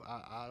have.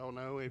 I don't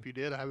know if you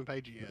did. I haven't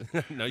paid you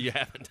yet. No, you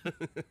haven't.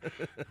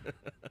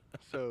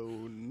 So,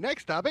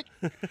 next topic.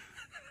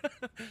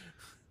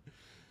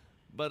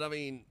 But, I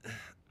mean,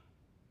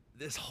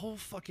 this whole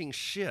fucking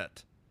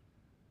shit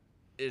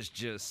is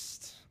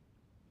just...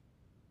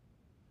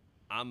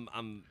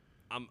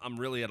 I'm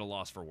really at a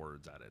loss for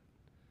words at it.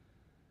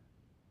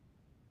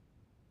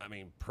 I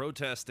mean,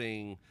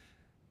 protesting,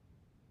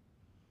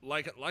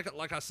 like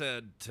I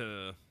said,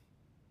 to,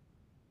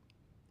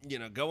 you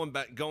know, going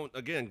back to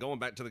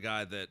the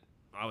guy that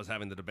I was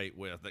having the debate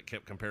with that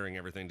kept comparing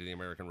everything to the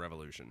American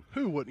Revolution.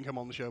 Who wouldn't come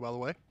on the show, by the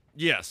way?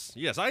 Yes.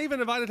 I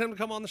even invited him to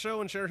come on the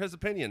show and share his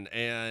opinion,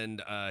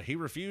 and he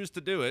refused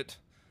to do it,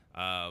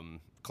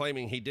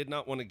 claiming he did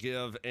not want to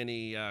give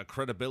any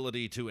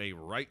credibility to a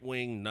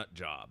right-wing nut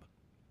job.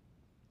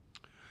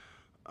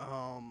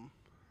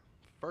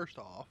 First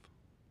off,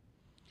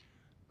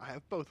 I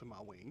have both of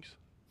my wings.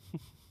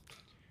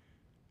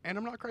 And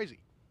I'm not crazy.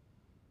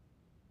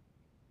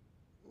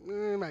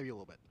 Maybe a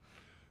little bit.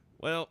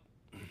 Well,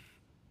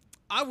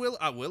 I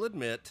will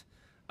admit,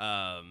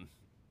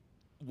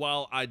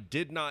 while I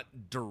did not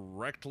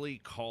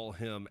directly call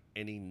him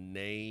any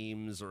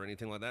names or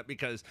anything like that,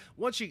 because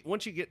once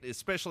you get,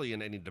 especially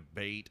in any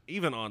debate,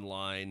 even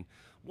online,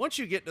 once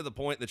you get to the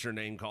point that you're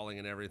name calling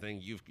and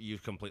everything,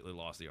 you've completely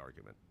lost the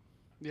argument.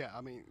 Yeah,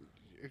 I mean,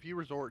 if you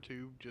resort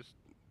to just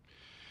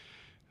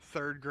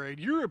third grade,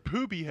 you're a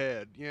poopy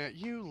head. Yeah,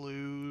 you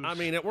lose. I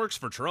mean, it works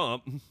for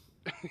Trump.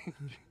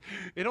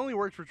 It only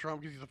works for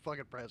Trump because he's a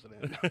fucking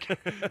president.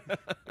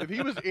 If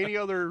he was any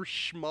other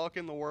schmuck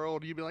in the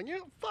world, you'd be like,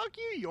 yeah, fuck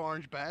you, you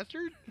orange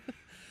bastard.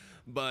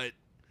 But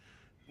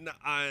no,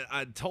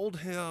 I told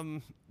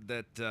him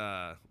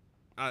that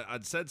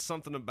I'd said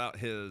something about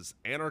his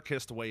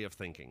anarchist way of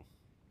thinking.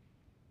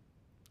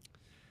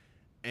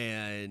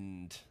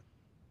 And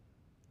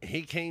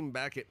he came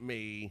back at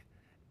me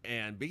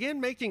and began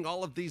making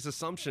all of these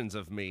assumptions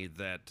of me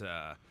that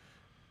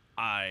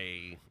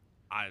I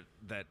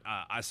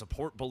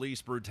support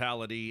police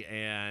brutality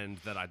and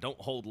that I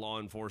don't hold law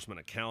enforcement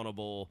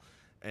accountable,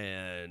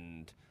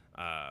 and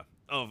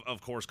of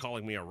course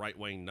calling me a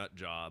right-wing nut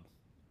job.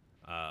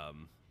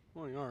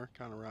 Well, you are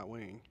kind of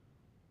right-wing.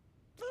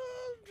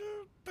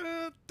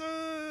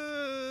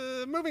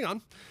 Moving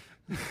on.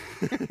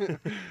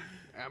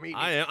 I mean,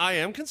 I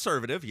am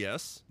conservative,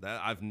 yes.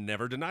 That I've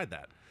never denied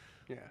that.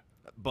 Yeah.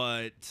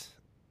 But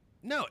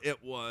no,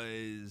 it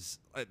was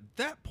at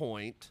that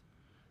point.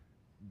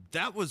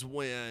 That was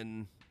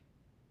when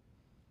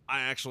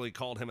I actually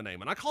called him a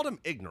name, and I called him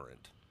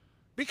ignorant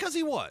because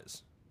he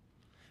was.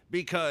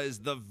 Because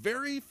the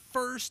very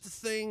first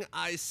thing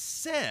I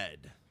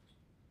said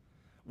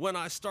when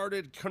I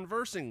started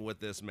conversing with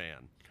this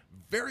man,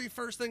 very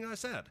first thing I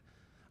said,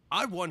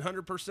 I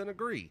 100%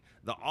 agree.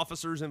 The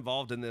officers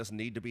involved in this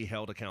need to be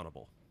held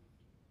accountable.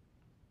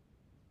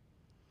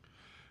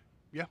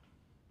 Yeah,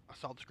 I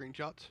saw the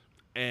screenshots.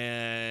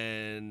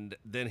 And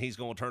then he's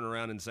going to turn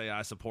around and say,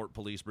 I support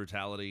police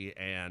brutality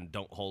and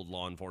don't hold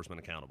law enforcement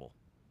accountable.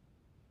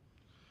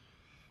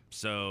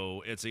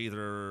 So it's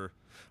either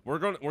we're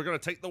going to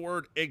take the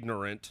word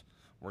ignorant,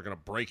 we're going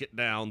to break it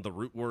down, the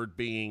root word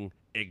being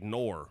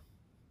ignore.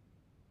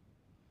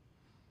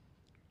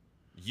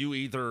 You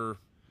either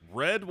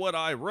read what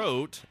I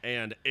wrote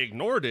and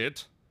ignored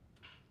it,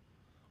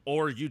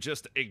 or you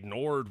just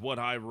ignored what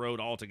I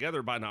wrote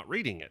altogether by not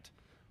reading it.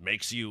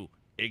 Makes you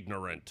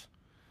ignorant.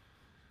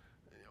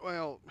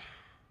 Well,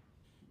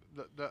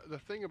 the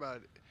thing about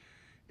it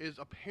is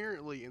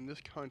apparently in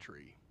this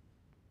country,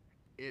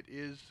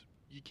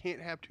 you can't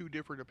have two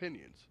different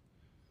opinions.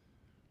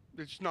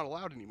 It's just not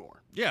allowed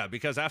anymore. Yeah,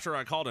 because after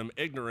I called him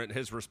ignorant,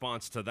 his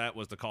response to that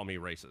was to call me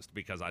racist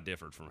because I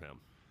differed from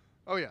him.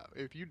 Oh, yeah.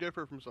 If you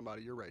differ from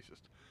somebody, you're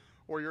racist.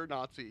 Or you're a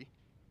Nazi.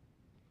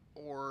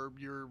 Or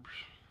you're,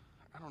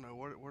 I don't know,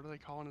 what are they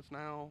calling us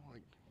now?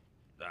 Like,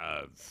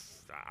 I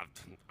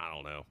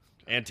don't know.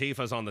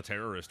 Antifa's on the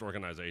terrorist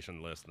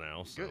organization list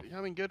now. So. Good,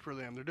 I mean, good for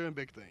them. They're doing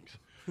big things.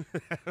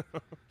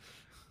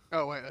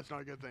 Oh, wait, that's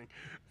not a good thing.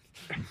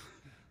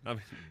 I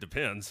mean,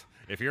 depends.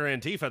 If you're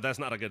Antifa, that's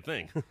not a good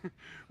thing.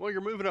 Well, you're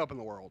moving up in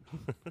the world.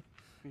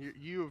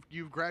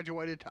 You've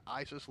graduated to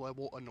ISIS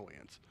level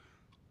annoyance.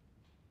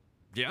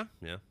 Yeah.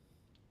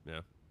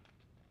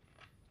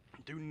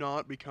 Do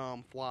not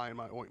become fly in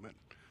my ointment.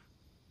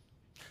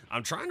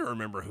 I'm trying to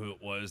remember who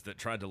it was that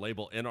tried to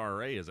label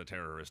NRA as a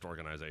terrorist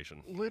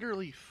organization.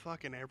 Literally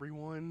fucking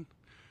everyone.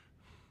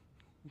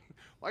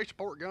 They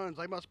support guns.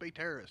 They must be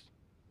terrorists.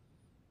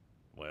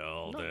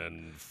 Well,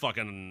 then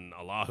fucking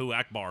Allahu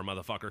Akbar,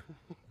 motherfucker.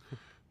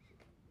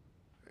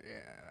 Yeah,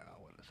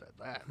 I wouldn't have said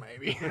that,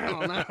 maybe. I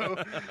don't know.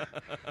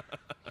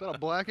 Is that a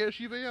black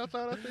SUV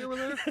outside I see over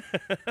there?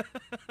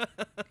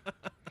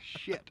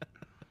 Shit.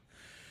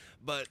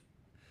 But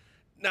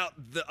now,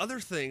 the other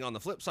thing on the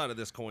flip side of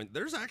this coin,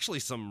 there's actually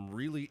some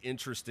really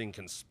interesting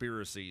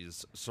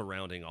conspiracies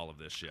surrounding all of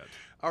this shit.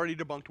 I already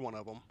debunked one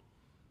of them.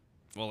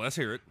 Well, let's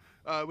hear it.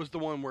 It was the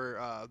one where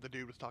the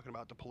dude was talking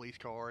about the police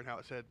car and how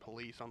it said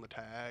police on the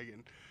tag,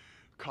 and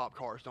cop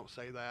cars don't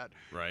say that.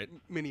 Right.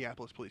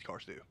 Minneapolis police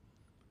cars do.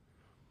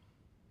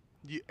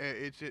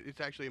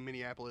 It's actually a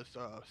Minneapolis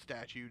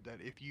statute that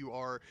if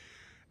you're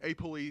a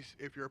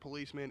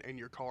policeman and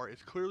your car is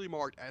clearly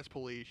marked as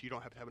police, you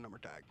don't have to have a number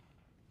tag.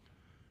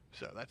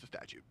 So that's a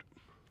statute.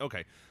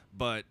 Okay,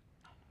 but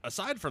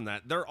aside from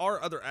that, there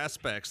are other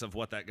aspects of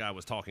what that guy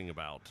was talking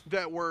about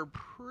that were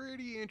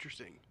pretty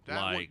interesting.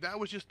 That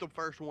was just the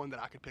first one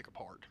that I could pick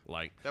apart.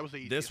 Like that was the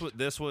easiest.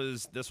 This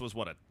was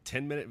what, a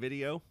 10-minute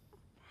video?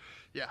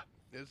 Yeah,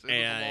 it was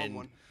a long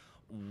one.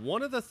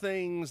 One of the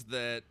things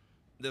that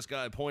this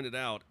guy pointed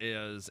out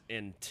is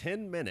in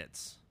 10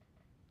 minutes,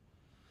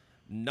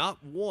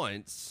 not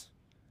once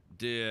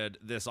did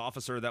this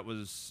officer that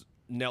was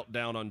knelt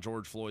down on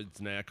George Floyd's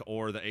neck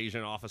or the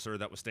Asian officer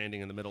that was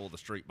standing in the middle of the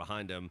street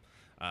behind him.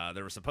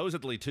 There were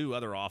supposedly two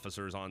other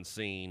officers on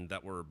scene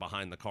that were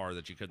behind the car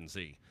that you couldn't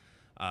see.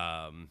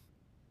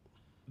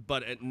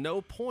 But at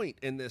no point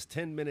in this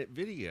 10-minute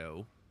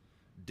video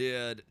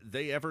did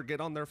they ever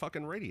get on their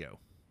fucking radio.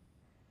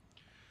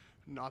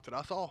 Not that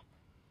I saw.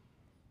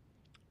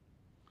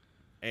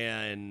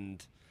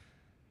 And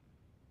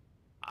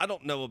I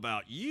don't know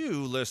about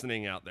you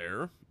listening out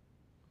there.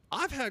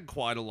 I've had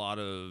quite a lot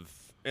of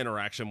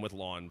interaction with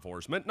law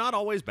enforcement. Not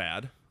always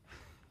bad.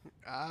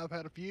 I've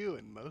had a few,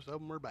 and most of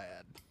them were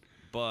bad.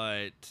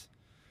 But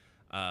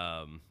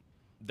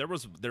there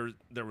was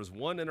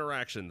one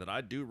interaction that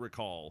I do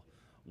recall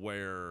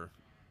where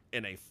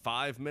in a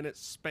 5-minute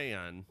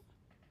span,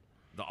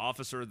 the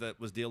officer that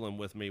was dealing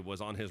with me was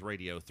on his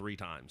radio 3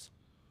 times.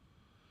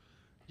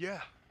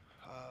 Yeah.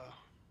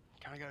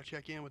 Kind of got to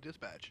check in with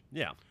dispatch.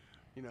 Yeah.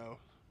 You know,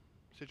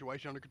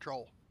 situation under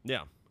control.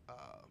 Yeah.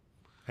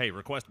 Hey,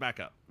 request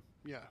backup.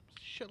 Yeah,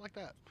 shit like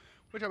that.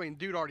 Which, I mean,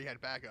 dude already had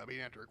backup. He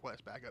didn't have to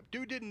request backup.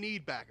 Dude didn't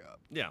need backup.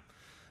 Yeah.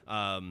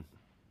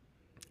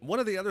 One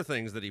of the other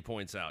things that he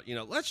points out,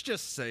 let's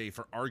just say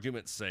for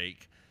argument's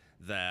sake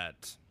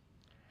that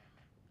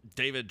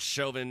David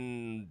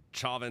Chauvinist,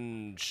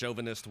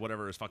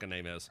 whatever his fucking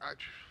name is.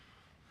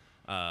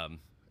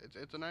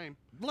 It's a name.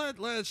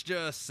 Let's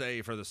just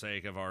say for the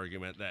sake of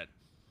argument that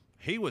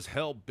he was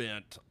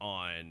hell-bent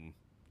on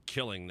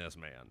killing this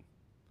man.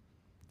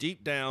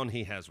 Deep down,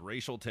 he has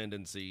racial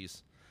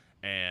tendencies,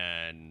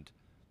 and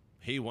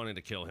he wanted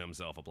to kill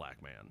himself, a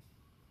black man.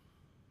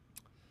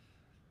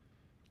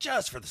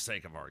 Just for the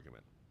sake of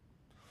argument.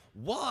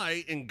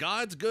 Why, in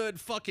God's good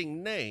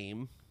fucking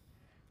name,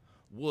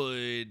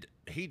 would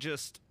he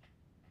just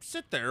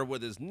sit there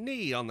with his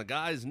knee on the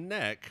guy's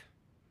neck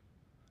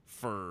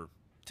for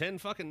 10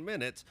 fucking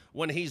minutes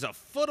when he's a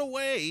foot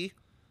away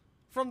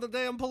from the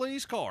damn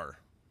police car?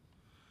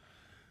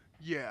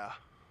 Yeah.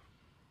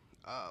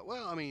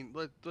 Well, I mean,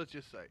 let's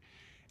just say,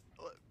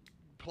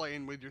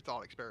 playing with your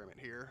thought experiment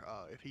here,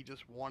 if he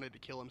just wanted to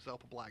kill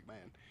himself, a black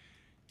man,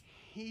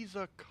 he's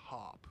a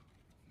cop.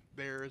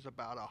 There's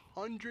about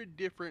 100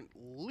 different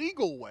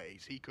legal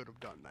ways he could have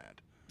done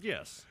that.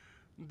 Yes.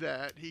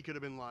 That he could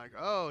have been like,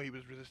 oh, he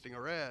was resisting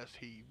arrest,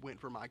 he went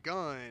for my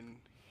gun,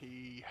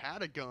 he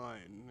had a gun,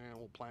 and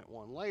we'll plant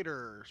one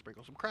later,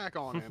 sprinkle some crack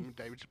on him,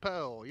 David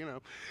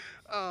Chappelle,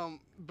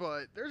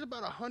 but there's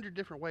about 100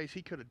 different ways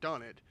he could have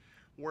done it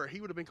where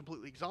he would have been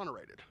completely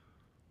exonerated.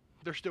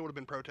 There still would have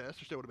been protests,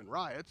 there still would have been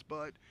riots,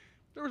 but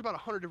there was about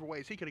 100 different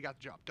ways he could have got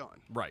the job done.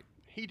 Right.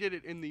 He did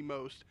it in the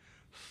most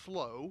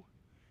slow,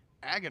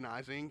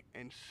 agonizing,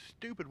 and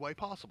stupid way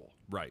possible.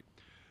 Right.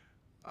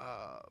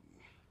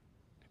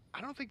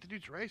 I don't think the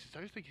dude's racist.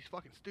 I just think he's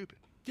fucking stupid.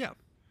 Yeah.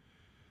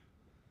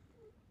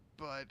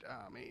 But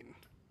I mean,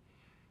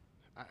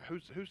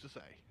 who's to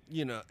say?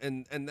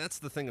 And that's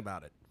the thing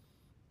about it.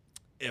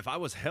 If I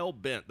was hell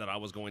bent that I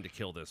was going to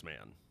kill this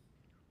man,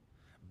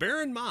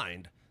 bear in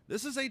mind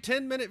this is a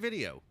 10-minute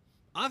video.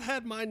 I've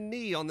had my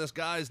knee on this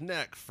guy's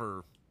neck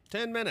for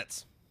 10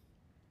 minutes,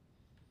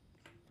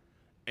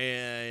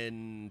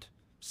 and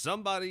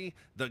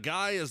the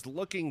guy is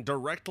looking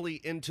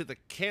directly into the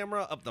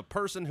camera of the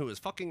person who is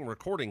fucking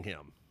recording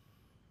him.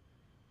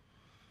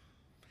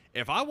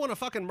 If I want to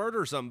fucking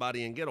murder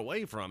somebody and get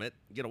away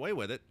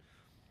with it,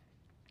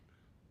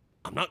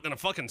 I'm not going to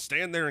fucking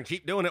stand there and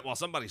keep doing it while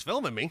somebody's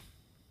filming me.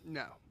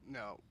 No,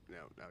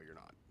 you're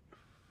not.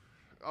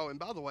 Oh, and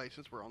by the way,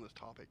 since we're on this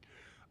topic,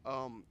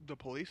 the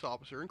police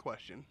officer in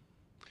question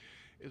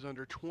is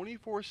under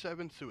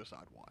 24/7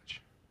 suicide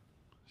watch.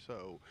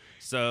 So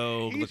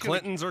the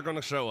Clintons are going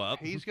to show up.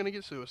 He's going to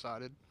get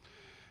suicided.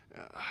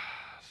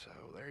 So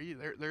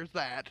there's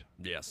that.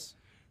 Yes.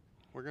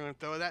 We're going to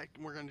throw that.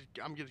 I'm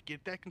going to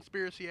get that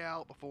conspiracy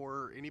out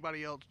before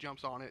anybody else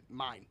jumps on it.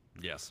 Mine.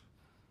 Yes.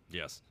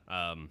 Yeah.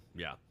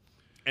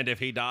 And if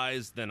he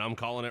dies, then I'm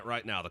calling it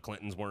right now. The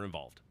Clintons were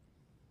involved.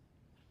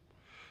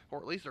 Or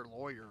at least their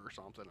lawyer or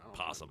something. I don't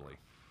Possibly.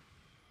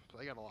 know.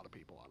 They got a lot of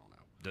people. I don't know.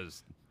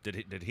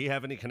 Did he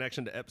have any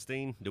connection to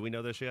Epstein? Do we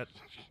know this yet?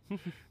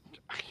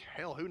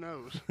 Hell, who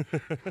knows?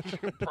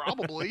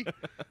 Probably.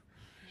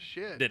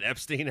 Shit. Did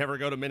Epstein ever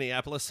go to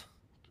Minneapolis?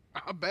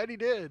 I bet he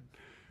did.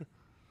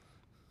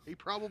 He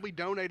probably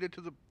donated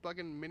to the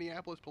fucking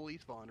Minneapolis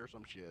Police Fund or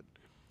some shit.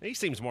 He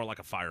seems more like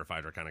a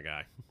firefighter kind of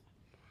guy.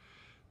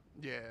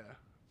 Yeah.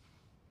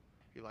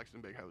 He likes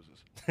them big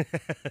hoses.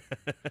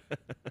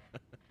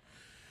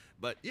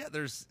 But yeah,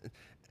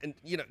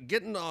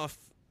 getting off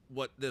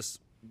what this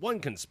one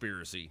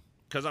conspiracy,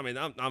 because I mean,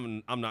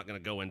 I'm not going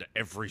to go into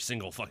every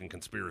single fucking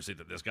conspiracy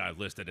that this guy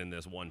listed in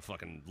this one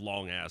fucking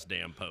long ass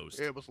damn post.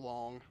 It was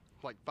long,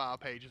 like 5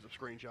 pages of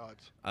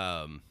screenshots.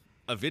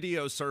 A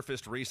video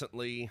surfaced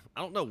recently.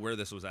 I don't know where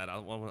this was at. I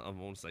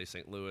want to say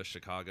St. Louis,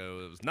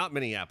 Chicago. It was not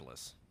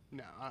Minneapolis.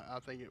 No, I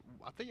think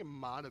it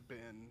might have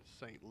been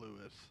St.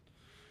 Louis.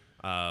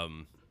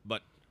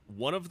 But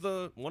one of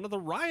the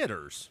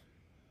rioters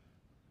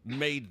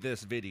made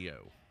this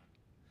video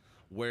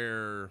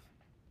where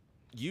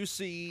you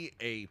see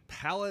a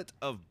pallet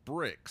of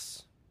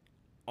bricks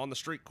on the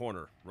street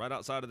corner right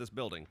outside of this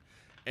building,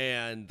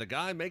 and the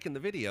guy making the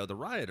video, the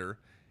rioter,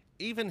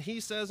 even he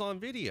says on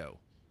video,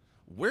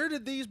 "Where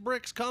did these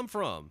bricks come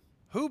from?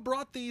 Who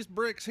brought these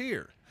bricks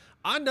here?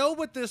 I know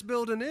what this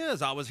building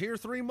is. I was here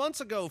 3 months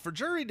ago for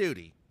jury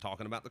duty,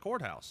 talking about the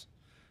courthouse.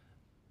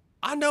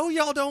 I know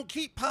y'all don't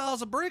keep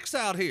piles of bricks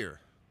out here.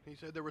 He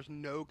said there was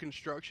no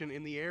construction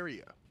in the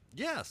area.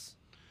 Yes.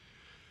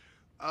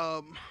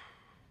 I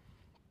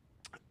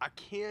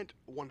can't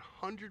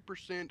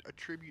 100%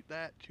 attribute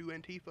that to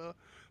Antifa,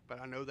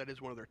 but I know that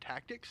is one of their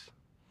tactics.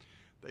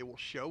 They will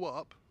show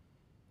up,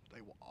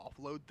 they will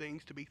offload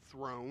things to be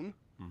thrown,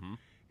 and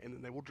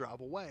then they will drive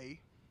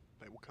away.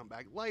 They will come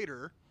back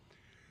later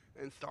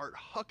and start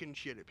hucking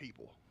shit at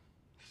people.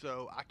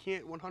 So I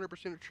can't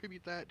 100%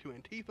 attribute that to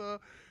Antifa,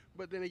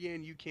 but then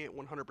again, you can't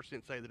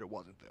 100% say that it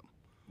wasn't them.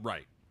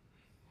 Right.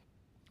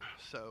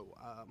 So,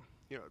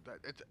 that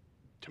it's,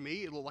 to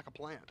me, it looked like a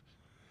plant.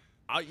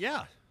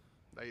 Yeah.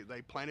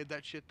 They planted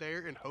that shit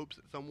there in hopes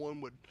that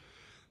someone would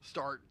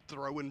start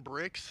throwing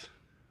bricks.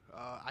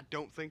 I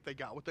don't think they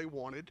got what they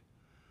wanted,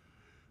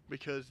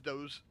 because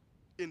those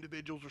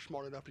individuals are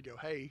smart enough to go,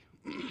 hey,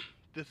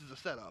 this is a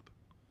setup.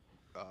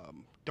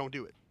 Don't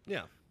do it.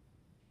 Yeah.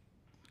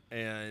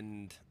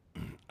 And,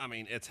 I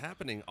mean, it's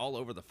happening all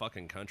over the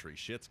fucking country.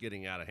 Shit's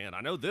getting out of hand.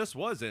 I know this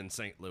was in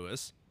St.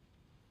 Louis,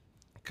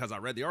 because I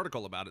read the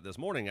article about it this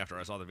morning after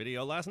I saw the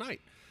video last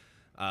night.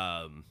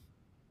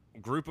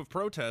 Group of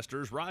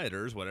protesters,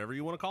 rioters, whatever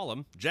you want to call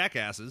them,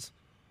 jackasses,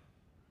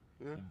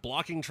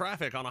 blocking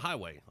traffic on a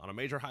highway, on a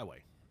major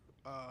highway.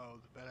 Oh,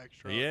 the FedEx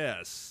truck.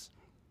 Yes.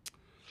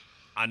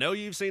 I know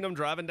you've seen them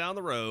driving down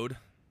the road.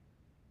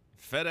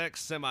 FedEx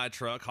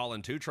semi-truck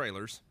hauling 2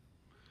 trailers.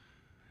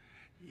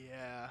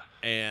 Yeah.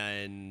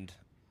 And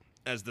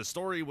as the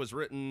story was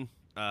written,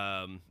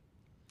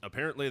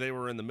 apparently they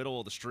were in the middle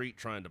of the street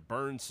trying to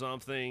burn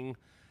something.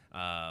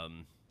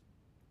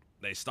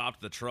 They stopped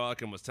the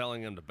truck and was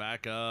telling them to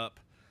back up.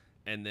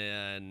 And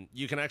then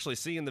you can actually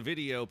see in the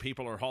video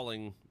people are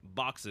hauling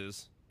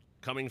boxes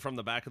coming from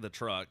the back of the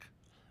truck.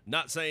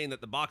 Not saying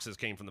that the boxes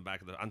came from the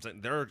back of the... I'm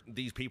saying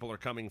these people are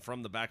coming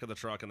from the back of the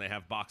truck and they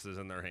have boxes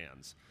in their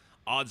hands.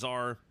 Odds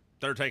are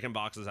they're taking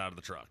boxes out of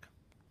the truck.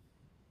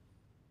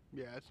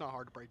 Yeah, it's not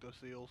hard to break those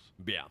seals.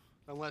 Yeah.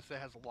 Unless it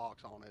has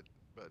locks on it.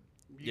 But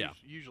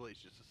usually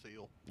it's just a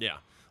seal. Yeah.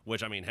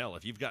 Which, I mean, hell,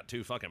 if you've got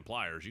 2 fucking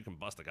pliers, you can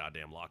bust a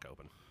goddamn lock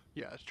open.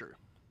 Yeah, that's true.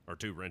 Or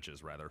 2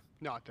 wrenches, rather.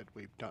 Not that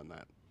we've done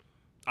that.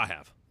 I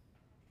have.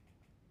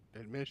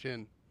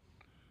 Admission.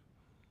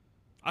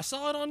 I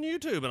saw it on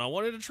YouTube and I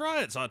wanted to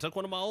try it, so I took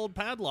one of my old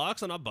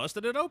padlocks and I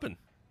busted it open.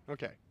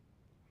 Okay.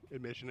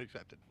 Admission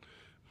accepted.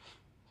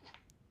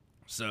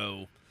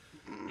 So,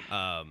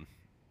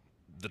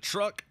 the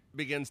truck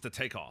begins to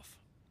take off.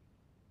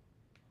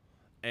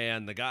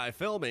 And the guy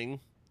filming,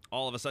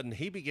 all of a sudden,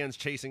 he begins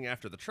chasing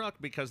after the truck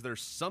because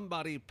there's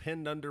somebody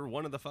pinned under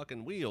one of the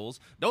fucking wheels.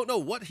 Don't know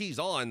what he's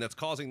on that's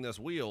causing this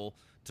wheel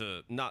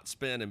to not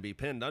spin and be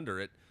pinned under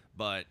it,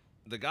 but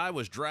the guy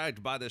was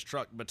dragged by this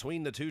truck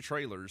between the 2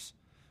 trailers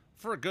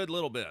for a good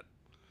little bit.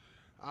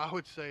 I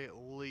would say at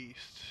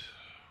least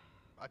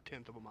a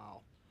 1/10 of a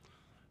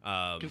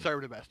mile.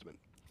 Conservative estimate.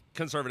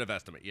 Conservative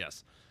estimate,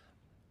 yes.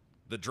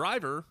 The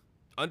driver,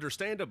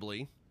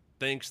 understandably,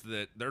 thinks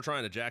that they're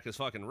trying to jack his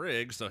fucking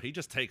rig, so he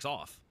just takes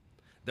off.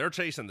 They're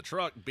chasing the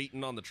truck,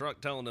 beating on the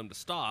truck, telling them to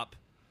stop.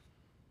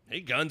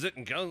 He guns it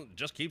and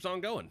just keeps on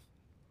going.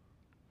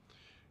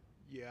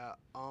 Yeah,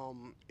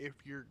 if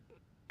you're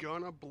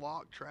gonna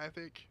block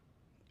traffic,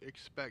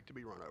 expect to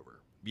be run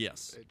over.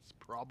 Yes. It's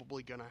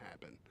probably gonna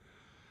happen.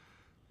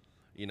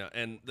 You know,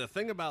 and the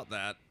thing about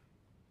that,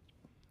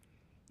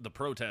 the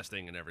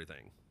protesting and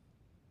everything,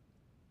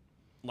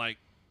 like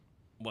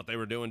what they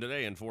were doing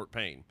today in Fort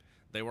Payne,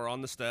 they were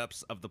on the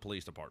steps of the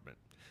police department.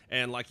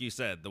 And like you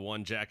said, the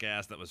one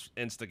jackass that was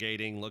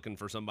instigating, looking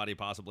for somebody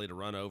possibly to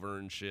run over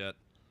and shit,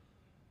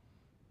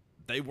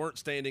 they weren't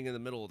standing in the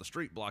middle of the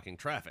street blocking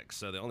traffic.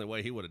 So the only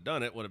way he would have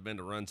done it would have been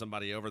to run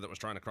somebody over that was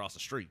trying to cross the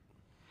street.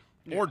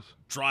 Yes. Or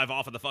drive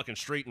off of the fucking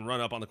street and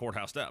run up on the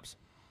courthouse steps.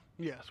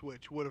 Yes,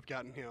 which would have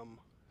gotten him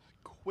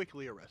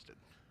quickly arrested.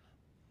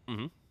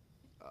 Mm-hmm.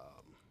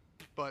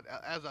 But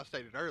as I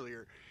stated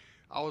earlier,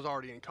 I was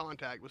already in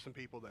contact with some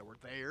people that were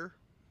there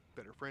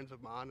that are friends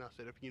of mine. I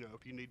said, if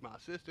you need my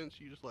assistance,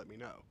 you just let me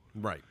know.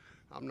 Right.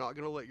 I'm not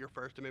going to let your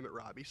First Amendment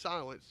right be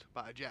silenced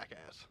by a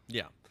jackass.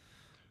 Yeah.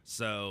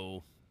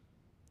 So,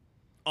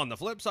 on the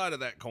flip side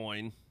of that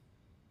coin,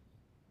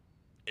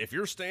 if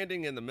you're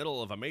standing in the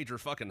middle of a major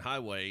fucking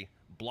highway,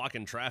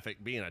 blocking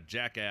traffic, being a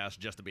jackass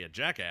just to be a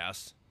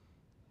jackass,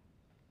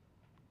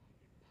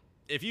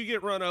 if you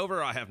get run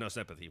over, I have no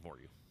sympathy for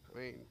you. I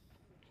mean,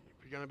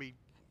 if you're going to be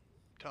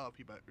tough,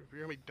 if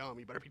you're going to be dumb,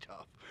 you better be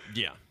tough.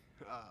 Yeah.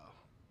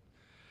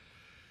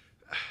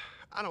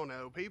 I don't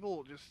know.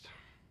 People just,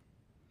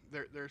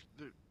 there's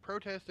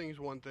protesting is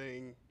one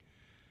thing.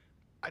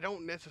 I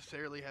don't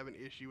necessarily have an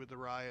issue with the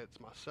riots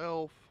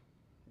myself.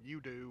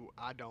 You do.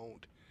 I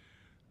don't.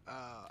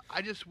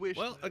 I just wish.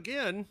 Well,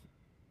 again,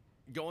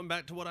 going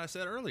back to what I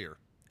said earlier,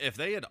 if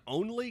they had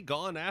only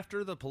gone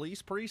after the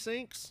police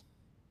precincts,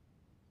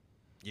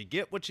 you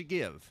get what you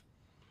give,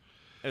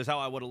 is how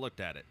I would have looked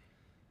at it.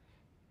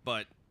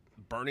 But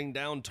burning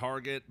down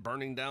Target,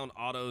 burning down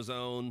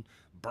AutoZone,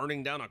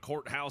 burning down a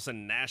courthouse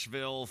in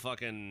Nashville,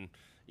 fucking,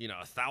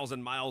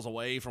 1,000 miles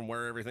away from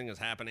where everything is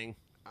happening.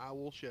 I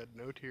will shed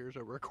no tears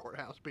over a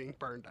courthouse being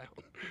burned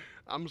down.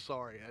 I'm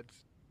sorry.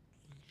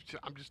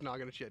 I'm just not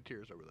going to shed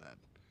tears over that.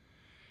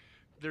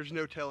 There's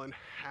no telling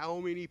how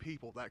many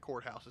people that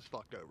courthouse is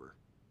fucked over.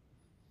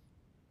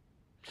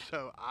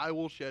 So I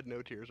will shed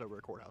no tears over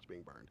a courthouse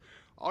being burned.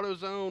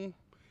 AutoZone,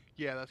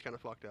 yeah, that's kind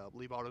of fucked up.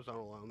 Leave AutoZone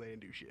alone. They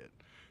didn't do shit.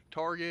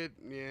 Target,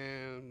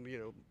 yeah,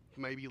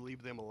 maybe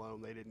leave them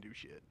alone. They didn't do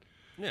shit.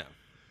 Yeah.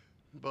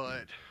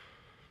 But,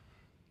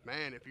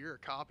 man, if you're a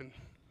cop in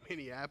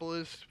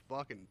Minneapolis,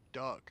 fucking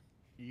duck.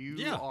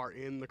 You are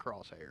in the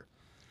crosshair.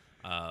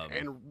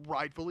 And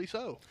rightfully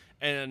so.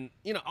 And,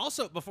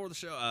 also before the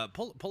show,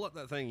 pull up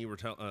that thing you were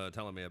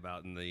telling me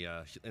about in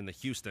the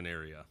Houston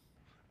area.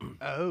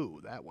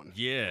 Oh, that one.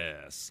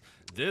 Yes.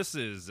 This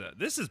is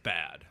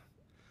bad.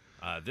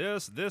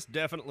 This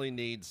definitely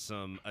needs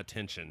some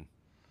attention.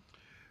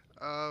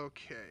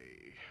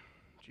 Okay.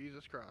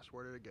 Jesus Christ,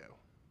 where did it go?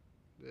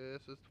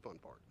 This is the fun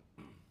part.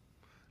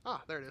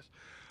 Ah, there it is.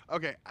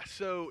 Okay,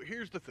 so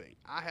here's the thing.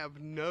 I have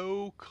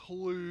no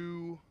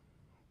clue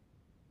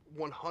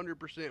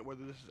 100%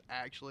 whether this is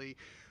actually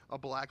a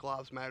Black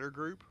Lives Matter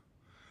group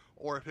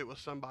or if it was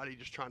somebody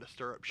just trying to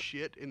stir up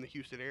shit in the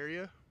Houston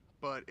area,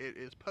 but it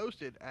is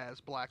posted as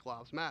Black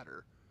Lives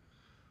Matter,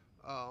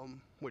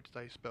 which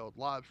they spelled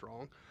lives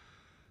wrong.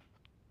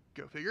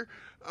 Go figure.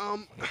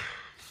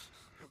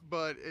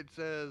 But it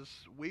says,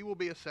 "We will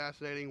be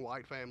assassinating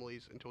white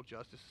families until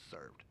justice is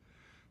served.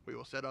 We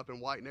will set up in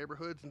white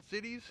neighborhoods and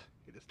cities.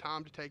 It is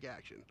time to take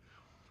action.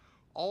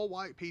 All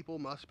white people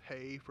must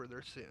pay for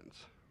their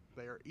sins.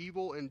 They are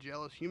evil and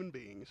jealous human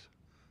beings.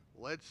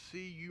 Let's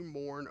see you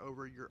mourn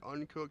over your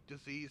uncooked,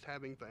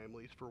 disease-having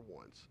families for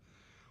once.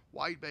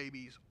 White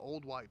babies,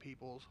 old white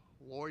peoples,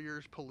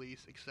 lawyers,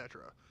 police,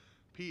 etc.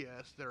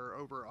 P.S. There are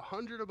over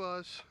 100 of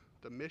us.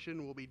 The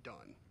mission will be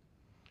done."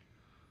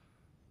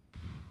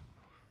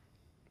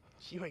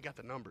 You ain't got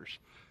the numbers.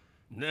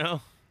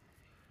 No.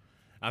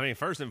 I mean,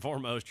 first and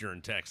foremost, you're in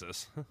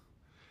Texas.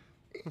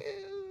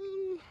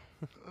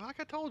 Like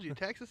I told you,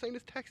 Texas ain't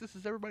as Texas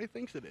as everybody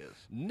thinks it is.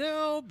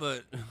 No,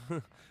 but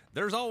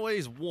there's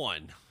always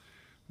one.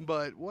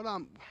 But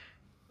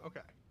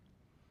okay.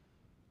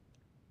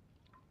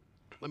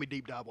 Let me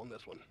deep dive on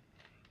this one.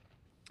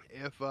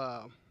 If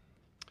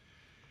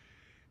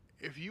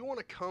you want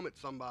to come at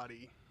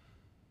somebody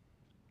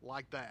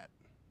like that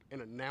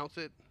and announce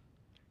it,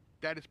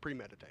 that is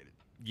premeditated.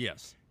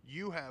 Yes.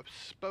 You have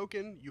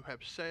spoken, you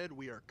have said,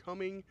 we are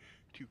coming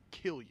to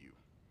kill you.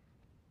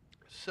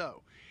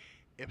 So,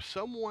 if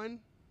someone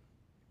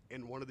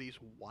in one of these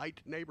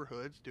white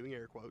neighborhoods, doing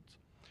air quotes,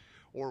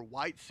 or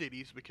white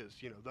cities, because,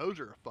 those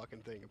are a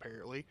fucking thing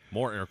apparently.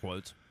 More air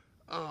quotes.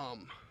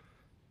 And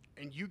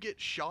you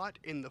get shot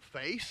in the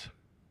face,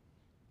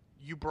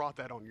 you brought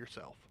that on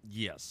yourself.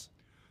 Yes.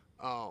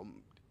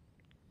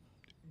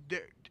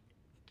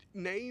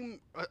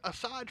 Name,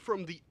 aside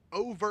from the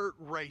overt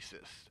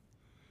racist,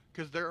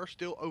 because there are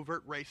still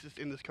overt racists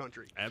in this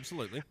country.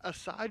 Absolutely.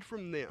 Aside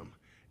from them,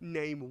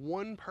 name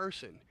one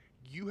person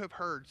you have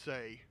heard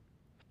say,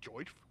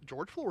 George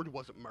Floyd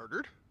wasn't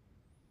murdered.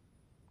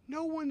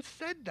 No one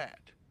said that.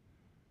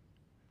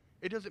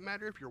 It doesn't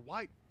matter if you're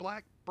white,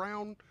 black,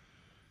 brown,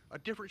 a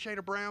different shade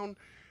of brown.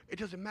 It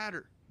doesn't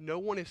matter. No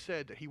one has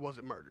said that he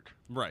wasn't murdered.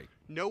 Right.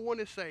 No one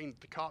is saying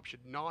the cop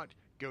should not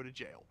go to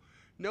jail.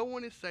 No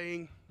one is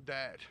saying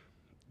that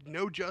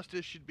no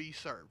justice should be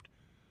served.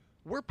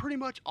 We're pretty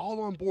much all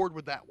on board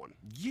with that one.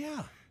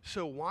 Yeah.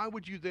 So why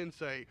would you then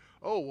say,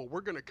 oh, well,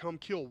 we're going to come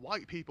kill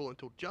white people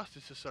until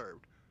justice is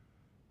served?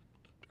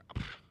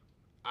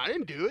 I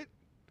didn't do it.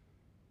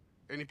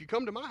 And if you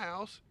come to my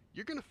house,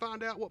 you're going to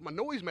find out what my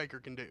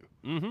noisemaker can do.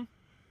 Mm-hmm.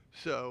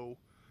 So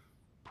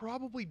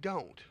probably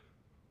don't.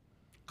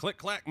 Click,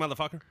 clack,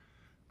 motherfucker.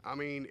 I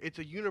mean, it's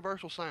a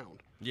universal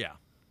sound. Yeah.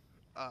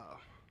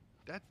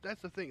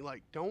 That's the thing.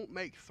 Like, don't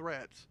make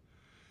threats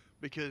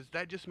because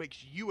that just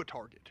makes you a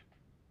target.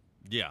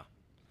 Yeah.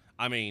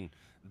 I mean,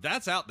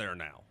 that's out there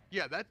now.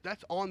 Yeah,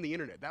 that's on the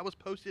internet. That was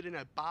posted in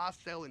a buy,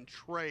 sell, and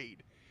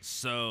trade.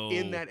 So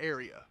in that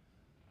area.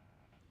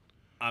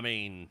 I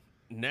mean,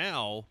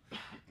 now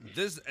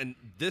this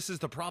is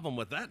the problem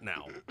with that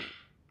now.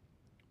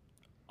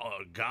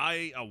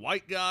 A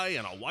white guy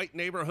in a white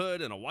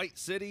neighborhood in a white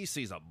city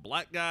sees a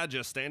black guy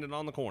just standing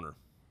on the corner.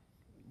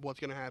 What's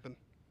going to happen?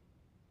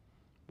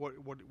 What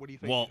do you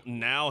think? Well,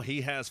 now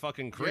he has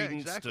fucking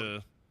credence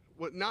to.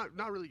 Well, not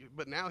really,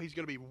 but now he's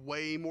going to be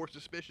way more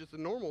suspicious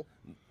than normal.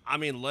 I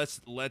mean,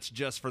 let's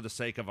just for the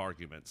sake of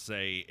argument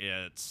say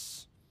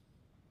it's.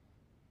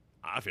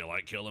 I feel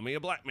like killing me a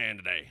black man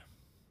today.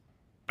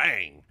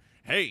 Bang!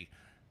 Hey,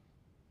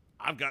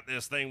 I've got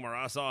this thing where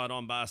I saw it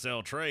on Buy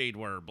Sell Trade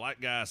where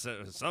black guys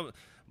said some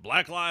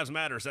Black Lives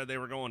Matter said they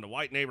were going to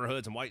white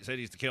neighborhoods and white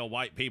cities to kill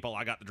white people.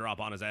 I got the drop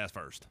on his ass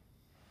first.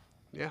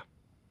 Yeah,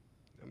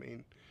 I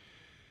mean,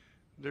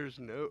 there's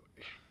no.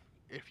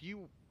 If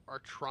you are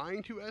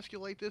trying to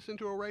escalate this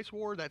into a race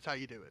war, that's how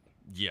you do it.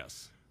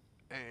 Yes.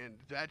 And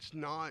that's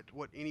not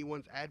what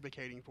anyone's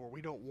advocating for.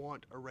 We don't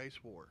want a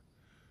race war.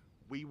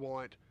 We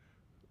want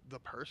the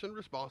person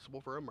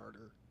responsible for a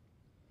murder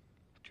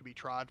to be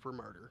tried for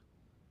murder.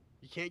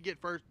 You can't get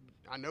first.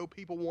 I know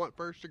people want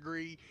first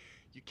degree.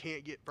 You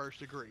can't get first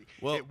degree.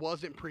 Well, it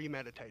wasn't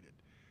premeditated.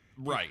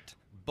 Right.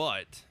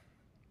 But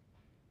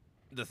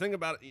the thing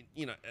about it,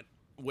 you know,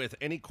 with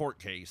any court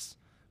case,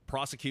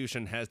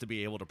 prosecution has to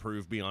be able to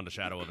prove beyond a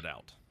shadow of a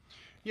doubt.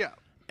 Yeah.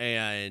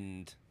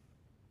 And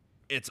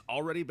it's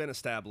already been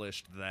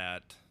established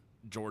that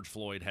George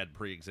Floyd had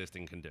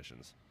pre-existing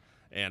conditions.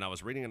 And I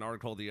was reading an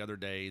article the other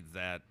day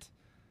that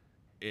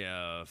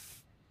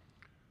if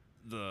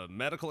the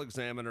medical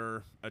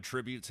examiner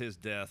attributes his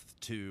death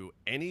to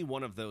any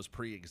one of those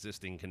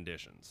pre-existing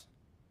conditions,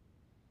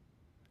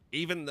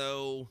 even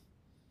though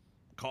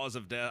cause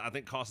of death, I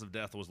think cause of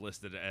death was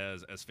listed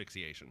as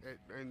asphyxiation.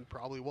 And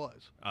probably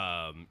was.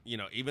 You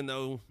know, even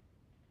though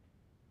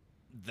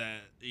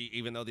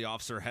the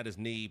officer had his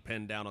knee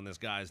pinned down on this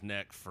guy's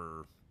neck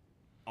for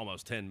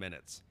almost 10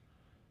 minutes,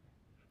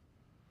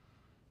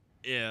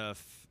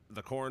 if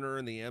the coroner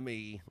and the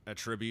ME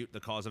attribute the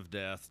cause of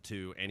death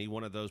to any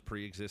one of those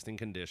pre-existing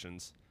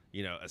conditions,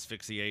 you know,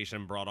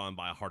 asphyxiation brought on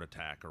by a heart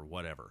attack or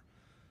whatever,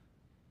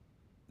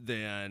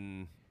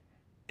 then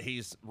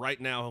he's right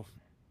now,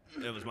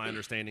 it was my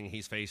understanding,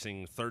 he's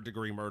facing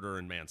third-degree murder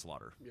and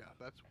manslaughter. Yeah,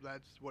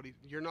 that's what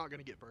you're not going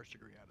to get first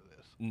degree out of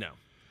this. No.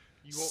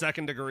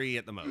 Second degree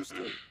at the most.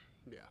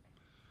 Yeah.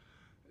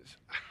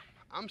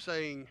 I'm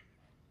saying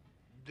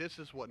this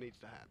is what needs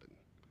to happen.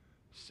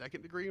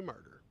 Second degree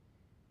murder.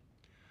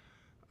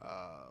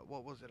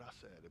 What was it I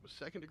said? It was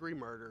second degree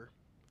murder.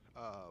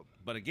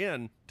 But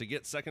again, to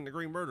get second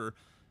degree murder,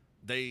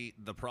 the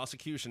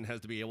prosecution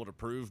has to be able to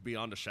prove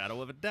beyond a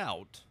shadow of a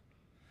doubt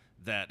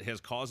that his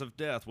cause of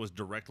death was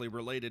directly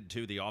related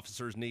to the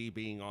officer's knee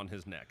being on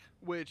his neck.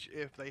 Which,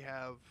 if they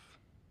have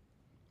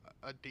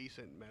a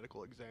decent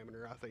medical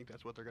examiner, I think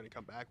that's what they're going to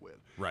come back with.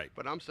 Right.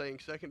 But I'm saying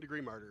second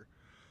degree murder.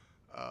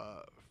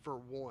 For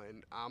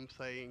one, I'm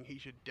saying he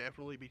should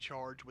definitely be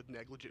charged with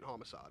negligent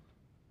homicide.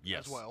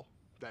 Yes. As well.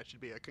 That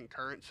should be a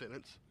concurrent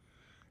sentence.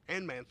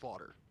 And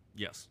manslaughter.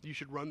 Yes. You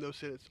should run those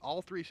sentences,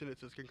 all three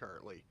sentences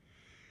concurrently.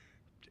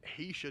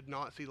 He should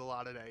not see the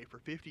light of day for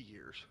 50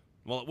 years.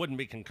 Well, it wouldn't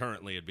be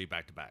concurrently, it'd be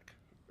back to back.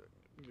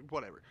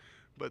 Whatever.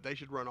 But they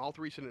should run all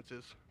three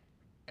sentences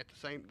at the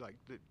same,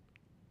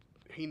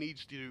 he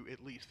needs to do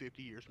at least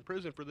 50 years in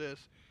prison for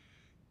this.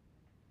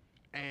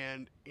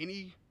 And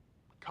any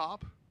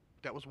cop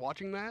that was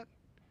watching that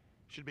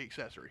should be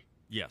accessory.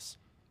 Yes.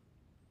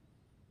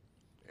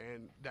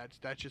 And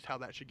that's just how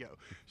that should go.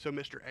 So,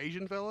 Mr.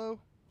 Asian fellow.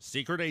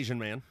 Secret Asian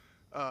man.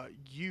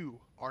 You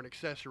are an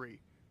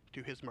accessory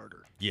to his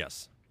murder.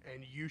 Yes.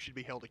 And you should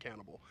be held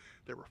accountable.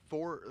 There were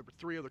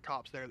three other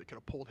cops there that could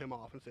have pulled him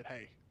off and said,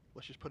 hey,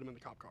 let's just put him in the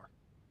cop car.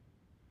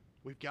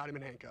 We've got him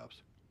in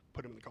handcuffs.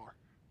 Put him in the car.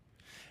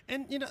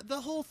 And, you know,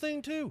 the whole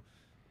thing, too.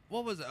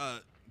 What was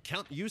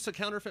use of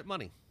counterfeit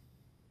money?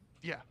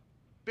 Yeah.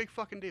 Big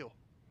fucking deal.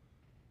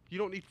 You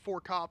don't need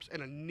 4 cops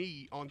and a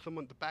knee on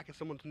the back of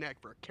someone's neck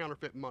for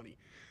counterfeit money.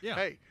 Yeah.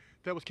 Hey,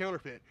 that was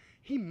counterfeit.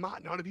 He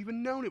might not have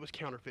even known it was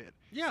counterfeit.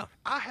 Yeah.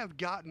 I have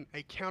gotten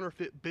a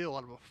counterfeit bill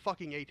out of a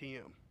fucking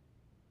ATM.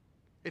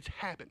 It's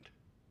happened.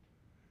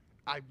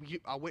 I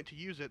went to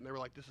use it, and they were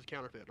like, this is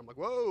counterfeit. I'm like,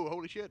 whoa,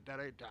 holy shit,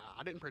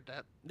 I didn't print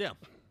that. Yeah.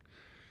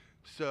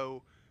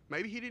 So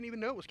maybe he didn't even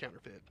know it was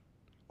counterfeit.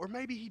 Or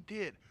maybe he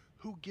did.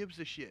 Who gives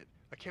a shit?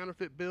 A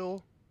counterfeit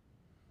bill,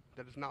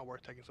 that is not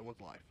worth taking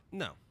someone's life.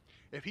 No.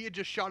 If he had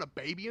just shot a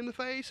baby in the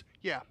face,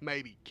 yeah,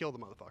 maybe. Kill the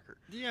motherfucker.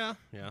 Yeah.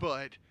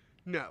 But,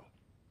 no.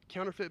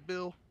 Counterfeit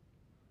bill,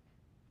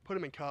 put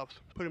him in cuffs,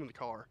 put him in the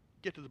car,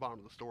 get to the bottom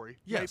of the story.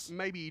 Yes.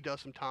 Maybe he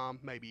does some time,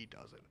 maybe he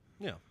doesn't.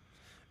 Yeah.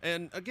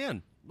 And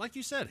again, like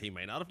you said, he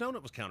may not have known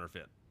it was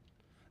counterfeit.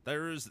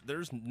 There's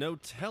no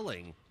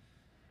telling.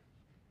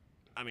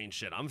 I mean,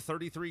 shit, I'm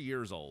 33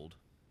 years old.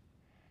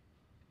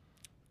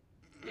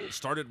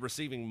 Started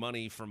receiving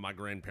money from my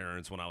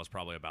grandparents when I was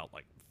probably about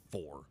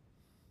 4.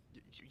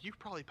 You've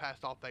probably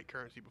passed off fake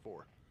currency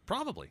before.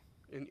 Probably.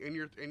 In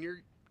your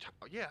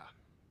yeah.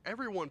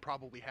 Everyone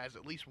probably has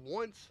at least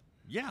once.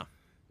 Yeah.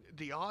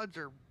 The odds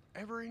are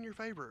ever in your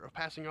favor of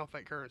passing off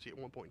fake currency at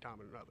one point in time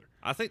or another.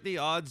 I think the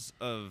odds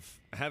of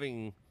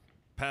having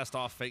passed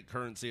off fake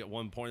currency at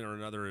one point or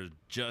another is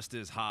just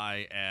as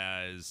high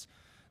as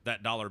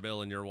that dollar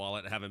bill in your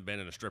wallet having been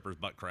in a stripper's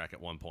butt crack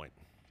at one point.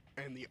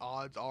 And the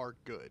odds are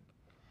good.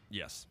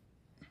 Yes.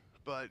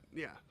 But,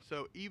 yeah,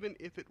 so even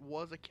if it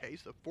was a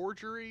case of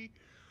forgery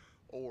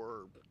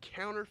or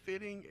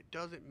counterfeiting, it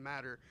doesn't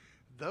matter.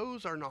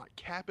 Those are not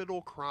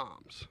capital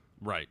crimes.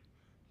 Right.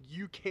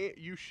 You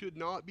should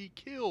not be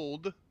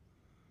killed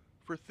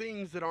for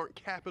things that aren't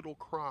capital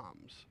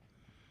crimes.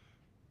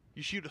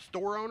 You shoot a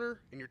store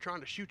owner and you're trying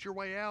to shoot your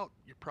way out,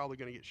 you're probably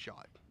going to get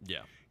shot.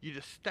 Yeah. You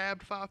just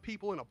stabbed 5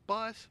 people in a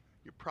bus,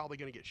 you're probably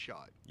going to get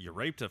shot. You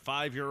raped a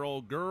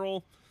 5-year-old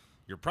girl,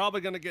 you're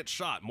probably going to get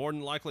shot, more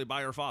than likely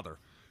by her father.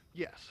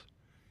 Yes.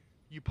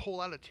 You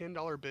pull out a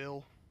 $10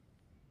 bill,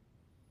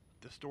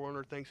 the store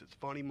owner thinks it's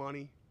funny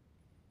money,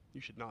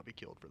 you should not be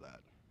killed for that.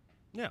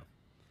 Yeah.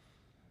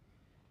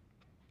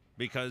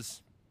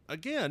 Because,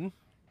 again,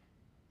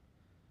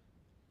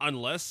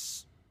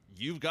 unless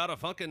you've got a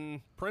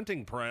fucking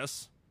printing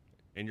press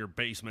in your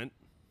basement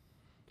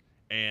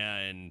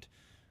and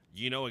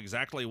you know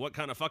exactly what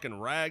kind of fucking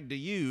rag to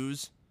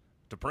use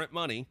to print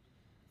money.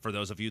 For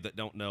those of you that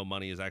don't know,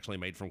 money is actually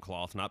made from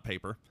cloth, not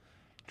paper.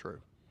 True.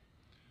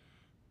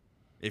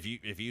 If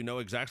you know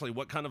exactly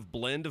what kind of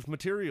blend of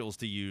materials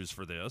to use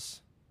for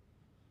this,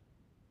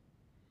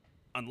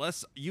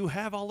 unless you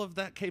have all of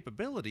that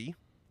capability,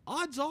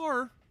 odds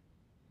are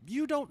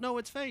you don't know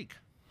it's fake.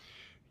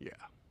 Yeah.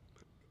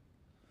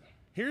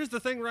 Here's the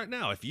thing right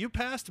now. If you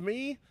passed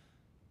me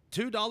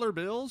 $2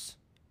 bills,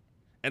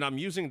 and I'm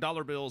using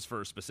dollar bills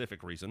for a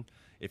specific reason,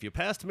 if you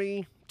passed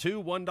me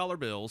two $1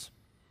 bills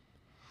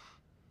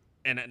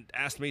and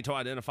asked me to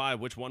identify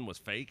which one was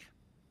fake,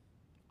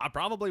 I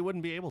probably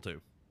wouldn't be able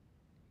to.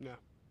 No.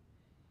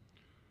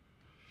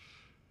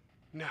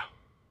 No.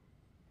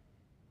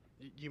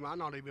 You might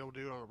not even be able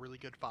to do it on a really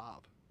good 5.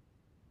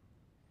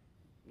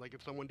 Like,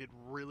 if someone did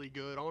really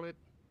good on it,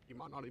 you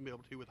might not even be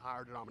able to with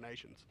higher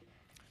denominations.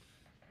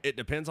 It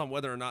depends on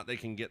whether or not they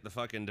can get the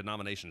fucking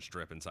denomination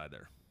strip inside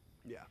there.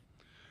 Yeah.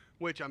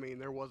 Which, I mean,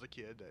 there was a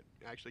kid that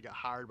actually got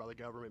hired by the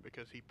government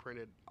because he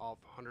printed off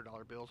 $100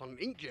 bills on an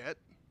inkjet,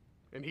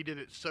 and he did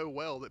it so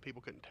well that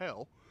people couldn't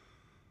tell.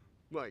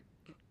 Like,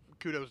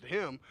 kudos to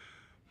him.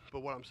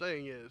 But what I'm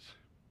saying is,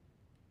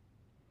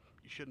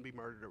 you shouldn't be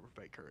murdered over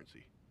fake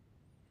currency.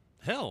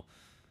 Hell,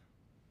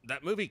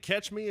 that movie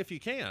Catch Me If You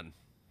Can.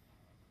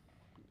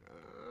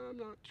 I'm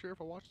not sure if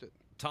I watched it.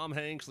 Tom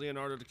Hanks,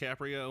 Leonardo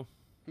DiCaprio.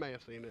 May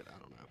have seen it. I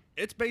don't know.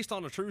 It's based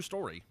on a true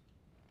story.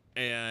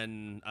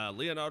 And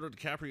Leonardo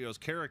DiCaprio's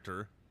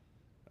character,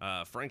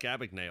 Frank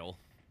Abagnale,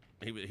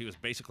 he was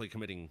basically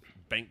committing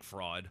bank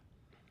fraud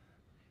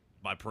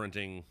by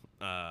printing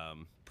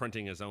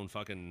his own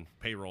fucking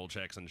payroll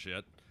checks and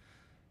shit.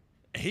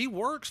 He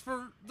works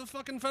for the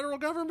fucking federal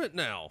government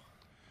now.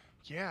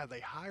 Yeah, they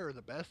hire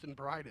the best and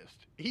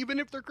brightest, even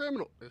if they're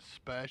criminal,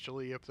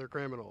 especially if they're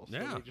criminals.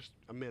 Yeah. So they just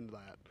amend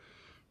that.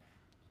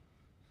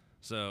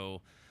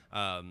 So,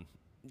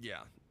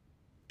 yeah.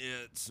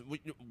 It's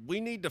we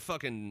need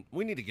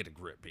to get a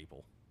grip,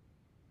 people.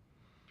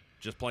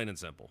 Just plain and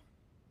simple.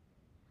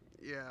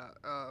 Yeah,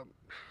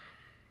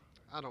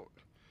 I don't.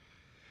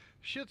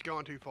 Shit's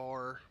gone too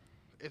far.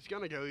 It's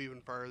gonna go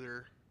even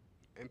further,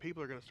 and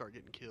people are gonna start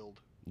getting killed.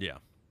 Yeah.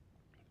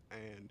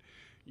 And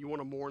you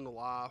want to mourn the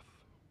life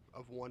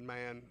of one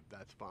man?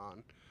 That's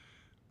fine.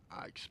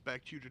 I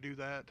expect you to do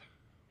that,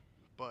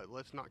 but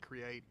let's not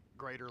create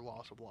greater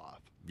loss of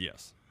life.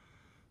 Yes.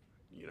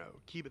 You know,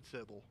 keep it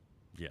civil.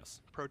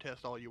 Yes.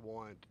 Protest all you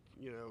want.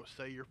 You know,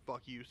 say your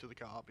fuck yous to the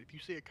cop. If you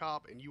see a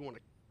cop and you want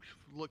to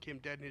look him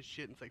dead in his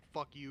shit and say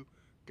fuck you,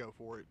 go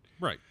for it.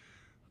 Right.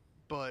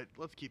 But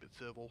let's keep it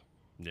civil.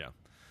 Yeah.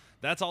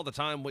 That's all the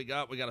time we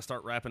got. We got to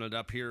start wrapping it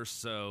up here.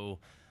 So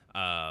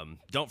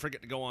don't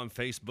forget to go on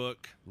Facebook,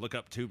 look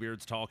up Two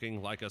Beards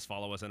Talking, like us,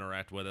 follow us,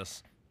 interact with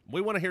us.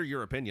 We want to hear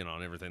your opinion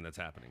on everything that's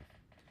happening.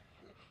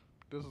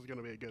 This is going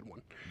to be a good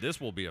one. This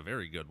will be a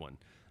very good one.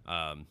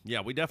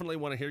 Yeah, we definitely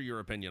want to hear your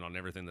opinion on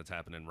everything that's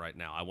happening right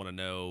now. I want to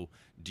know,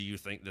 do you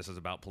think this is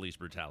about police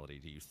brutality?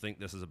 Do you think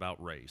this is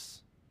about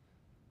race?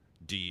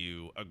 Do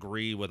you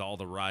agree with all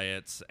the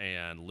riots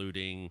and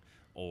looting,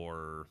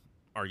 or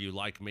are you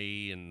like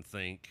me and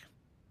think,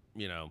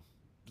 you know,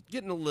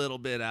 getting a little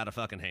bit out of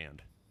fucking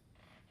hand?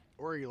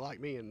 Or are you like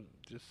me and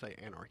just say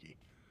anarchy?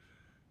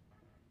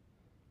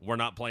 We're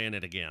not playing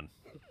it again.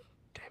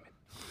 Damn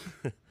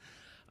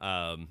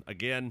it.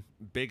 Again,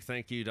 big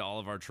thank you to all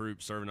of our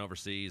troops serving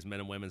overseas, men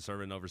and women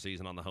serving overseas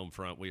and on the home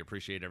front. We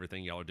appreciate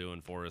everything y'all are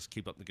doing for us.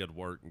 Keep up the good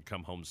work and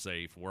come home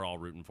safe. We're all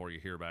rooting for you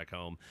here back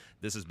home.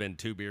 This has been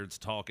Two Beards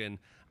Talking.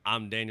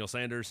 I'm Daniel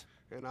Sanders.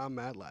 And I'm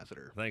Matt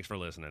Lassiter. Thanks for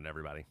listening,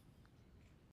 everybody.